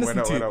Jordan Henderson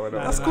We're to. not.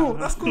 That's cool.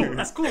 That's cool. They're in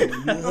a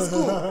You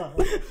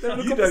don't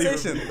even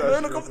conversation. believe that They're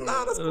in a shit as well.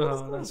 Nah, that's cool.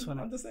 Oh, that's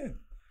funny. I'm just saying.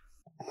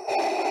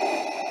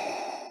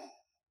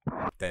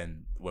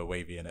 Then we're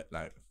wavy in it,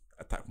 like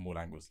attack from all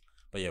angles.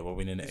 But yeah, we're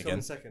winning it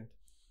again. Second.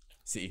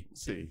 City,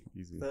 City,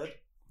 easy. Third.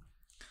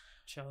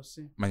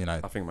 Chelsea. Man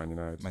United, I think Man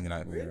United. Man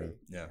United. Really?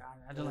 Yeah,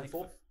 I don't like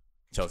Fourth.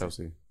 Chelsea.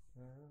 Chelsea.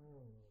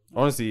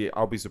 Honestly,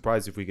 I'll be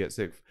surprised if we get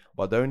sixth.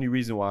 But the only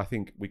reason why I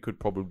think we could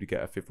probably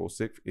get a fifth or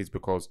sixth is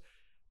because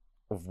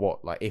of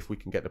what, like, if we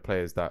can get the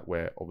players that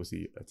we're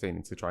obviously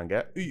attaining to try and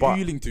get. Who But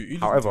you linked to? Who you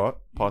linked however, to?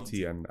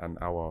 Party and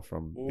Aouar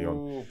from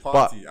Lyon. Oh,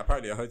 Party.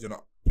 Apparently, I heard you're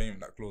not paying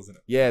that clause in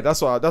it. Yeah,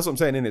 that's what I'm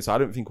saying in it. So I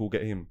don't think we'll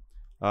get him.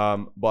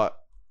 But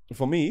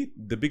for me,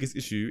 the biggest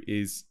issue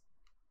is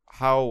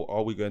how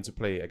are we going to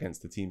play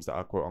against the teams that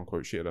are quote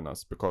unquote shitter than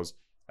us? Because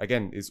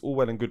again, it's all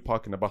well and good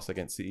parking the bus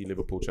against City,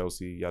 Liverpool,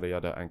 Chelsea, yada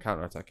yada, and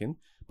counter attacking.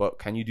 But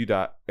can you do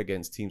that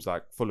against teams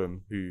like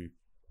Fulham, who,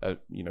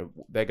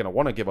 they're gonna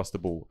want to give us the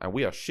ball, and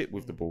we are shit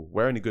with the ball.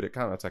 We're only good at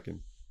counter attacking.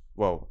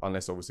 Well,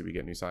 unless obviously we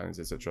get new signings,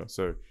 etc.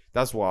 So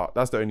that's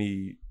the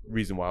only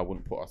reason why I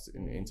wouldn't put us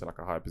into like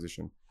a higher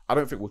position. I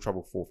don't think we'll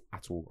trouble fourth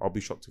at all. I'll be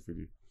shocked if we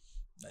do.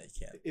 No, you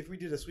can't. If we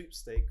did a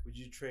sweepstake, would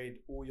you trade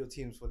all your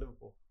teams for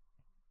Liverpool?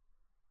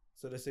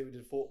 So let's say we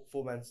did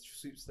four-man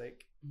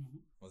sweepstake.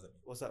 What does that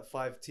mean? What's that?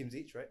 5 teams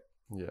each, right?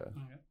 Yeah.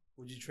 Okay.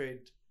 Would you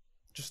trade?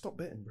 Just stop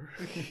betting, bro.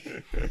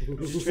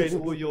 Would you trade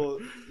all your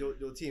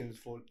teams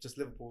for just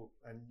Liverpool,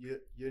 and you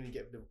only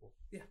get Liverpool?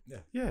 Yeah,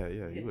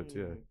 you would,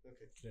 yeah.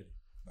 Okay.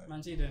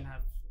 Man City don't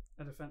have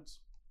a defense.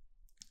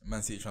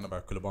 Man City trying to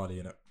buy Koulibaly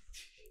in it.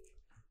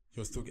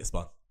 He'll still get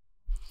spun.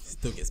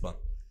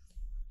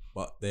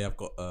 But they have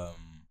got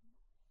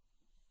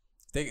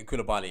if they get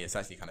Koulibaly, it's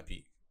actually kind of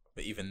peak.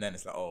 But even then,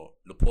 it's like,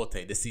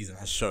 Laporte this season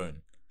has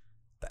shown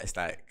that it's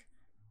like,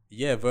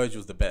 yeah,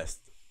 Virgil's the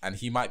best, and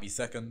he might be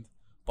second,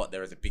 but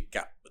there is a big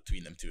gap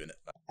between them two in it.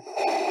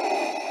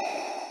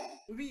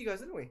 We beat you guys,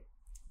 didn't we?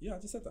 Yeah, I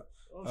just said that.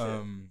 Oh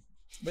shit.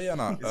 But yeah,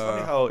 no. It's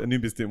funny how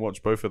Anubis didn't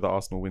watch both of the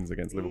Arsenal wins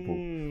against Liverpool.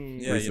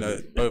 Yeah,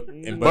 recently. both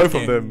Both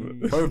of games,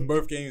 them.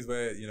 both games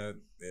where the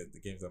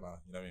games don't matter.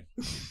 You know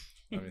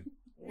what I mean?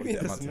 What did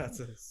it amount to?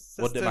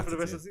 What did it That's 10 for the matter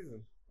rest to? of the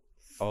season.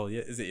 Oh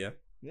yeah, is it? Yeah.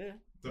 Yeah.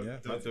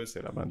 Don't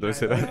say that, man. Don't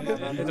say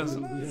that. It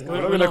doesn't.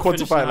 We're not going to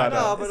quantify it like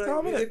No, that. but It's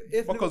calm, innit?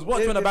 if Because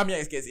watch when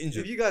Aubameyang gets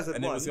injured, if you guys had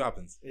and then won, we'll see what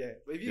happens. yeah,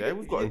 but if you Yeah,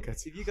 we've got if,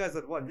 Nketiah. if you guys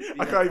had won, you'd be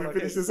I like, can't even okay.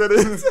 finish the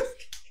sentence.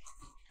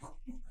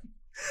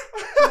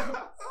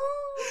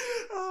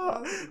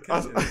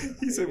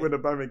 He said when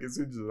Aubameyang gets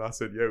injured, and I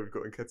said, yeah, we've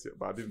got Nketiah,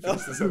 but I didn't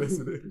finish the sentence.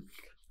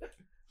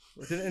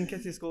 Well, didn't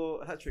Nketiah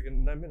score a hat trick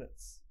in 9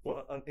 minutes?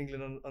 What? On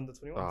England under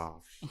 21. Ah,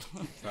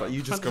 but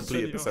you just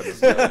completed the sentence.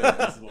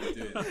 This is what we're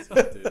doing. This is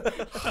what we're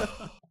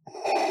doing.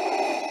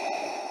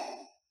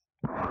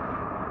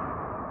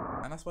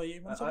 And that's why you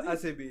even I'd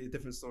say it'd be a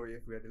different story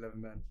if we had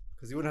 11 men,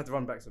 because you wouldn't have to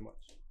run back so much.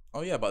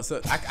 Oh yeah, but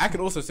so I could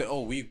also say,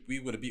 we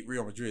would have beat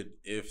Real Madrid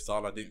if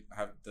Salah didn't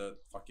have the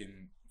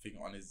fucking thing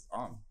on his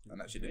arm, and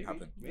that shit didn't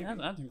happen. Yeah,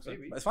 I think so.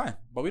 Maybe. But it's fine.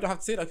 But we don't have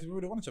to say that because we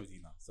already won a Champions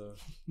League now. So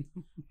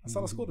and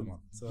Salah scored him one.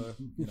 So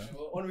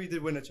Well, Henry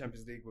did win a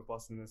Champions League with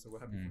Barcelona, so we're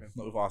happy for him.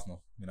 not with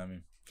Arsenal. You know what I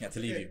mean? He had to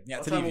leave Okay. you. He had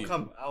Our to time leave will you.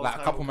 come. Our Like a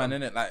time couple will man come.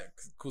 in it, like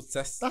called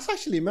Cess. That's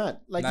actually mad.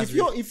 Like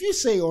Nasri. if you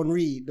say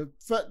Henri,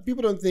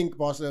 people don't think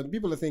Barcelona.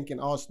 People are thinking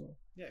Arsenal.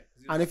 Yeah.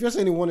 And if you're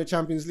saying he won the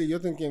Champions League, you're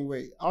thinking,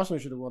 wait, Arsenal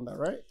should have won that,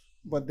 right?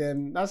 But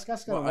then that's kind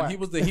Well, of and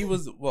whack. he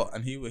was what?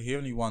 And he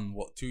only won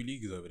 2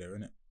 leagues over there,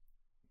 innit?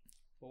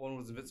 But one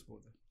was invincible.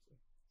 Then.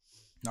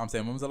 No, I'm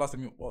saying when was the last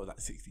time? What was that?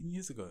 16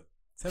 years ago.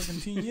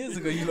 17 years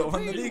ago, you lot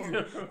won the league.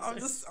 I'm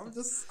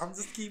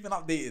just keeping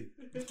updated.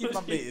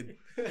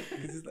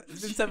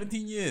 It's been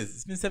 17 years.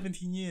 It's been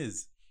 17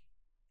 years.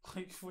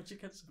 Like, what you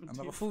get 17?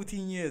 Another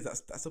 14 years.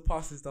 That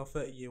surpasses our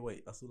 30-year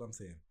wait. That's all I'm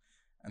saying.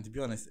 And to be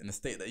honest, in the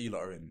state that you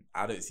lot are in,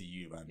 I don't see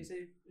you, man. You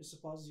say it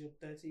surpasses your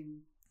 13?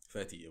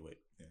 30-year wait.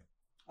 Yeah.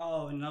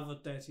 Oh, another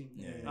 13.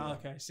 Yeah. Oh,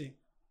 okay, I see.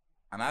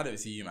 And I don't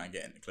see you, man,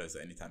 getting closer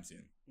anytime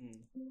soon.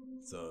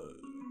 So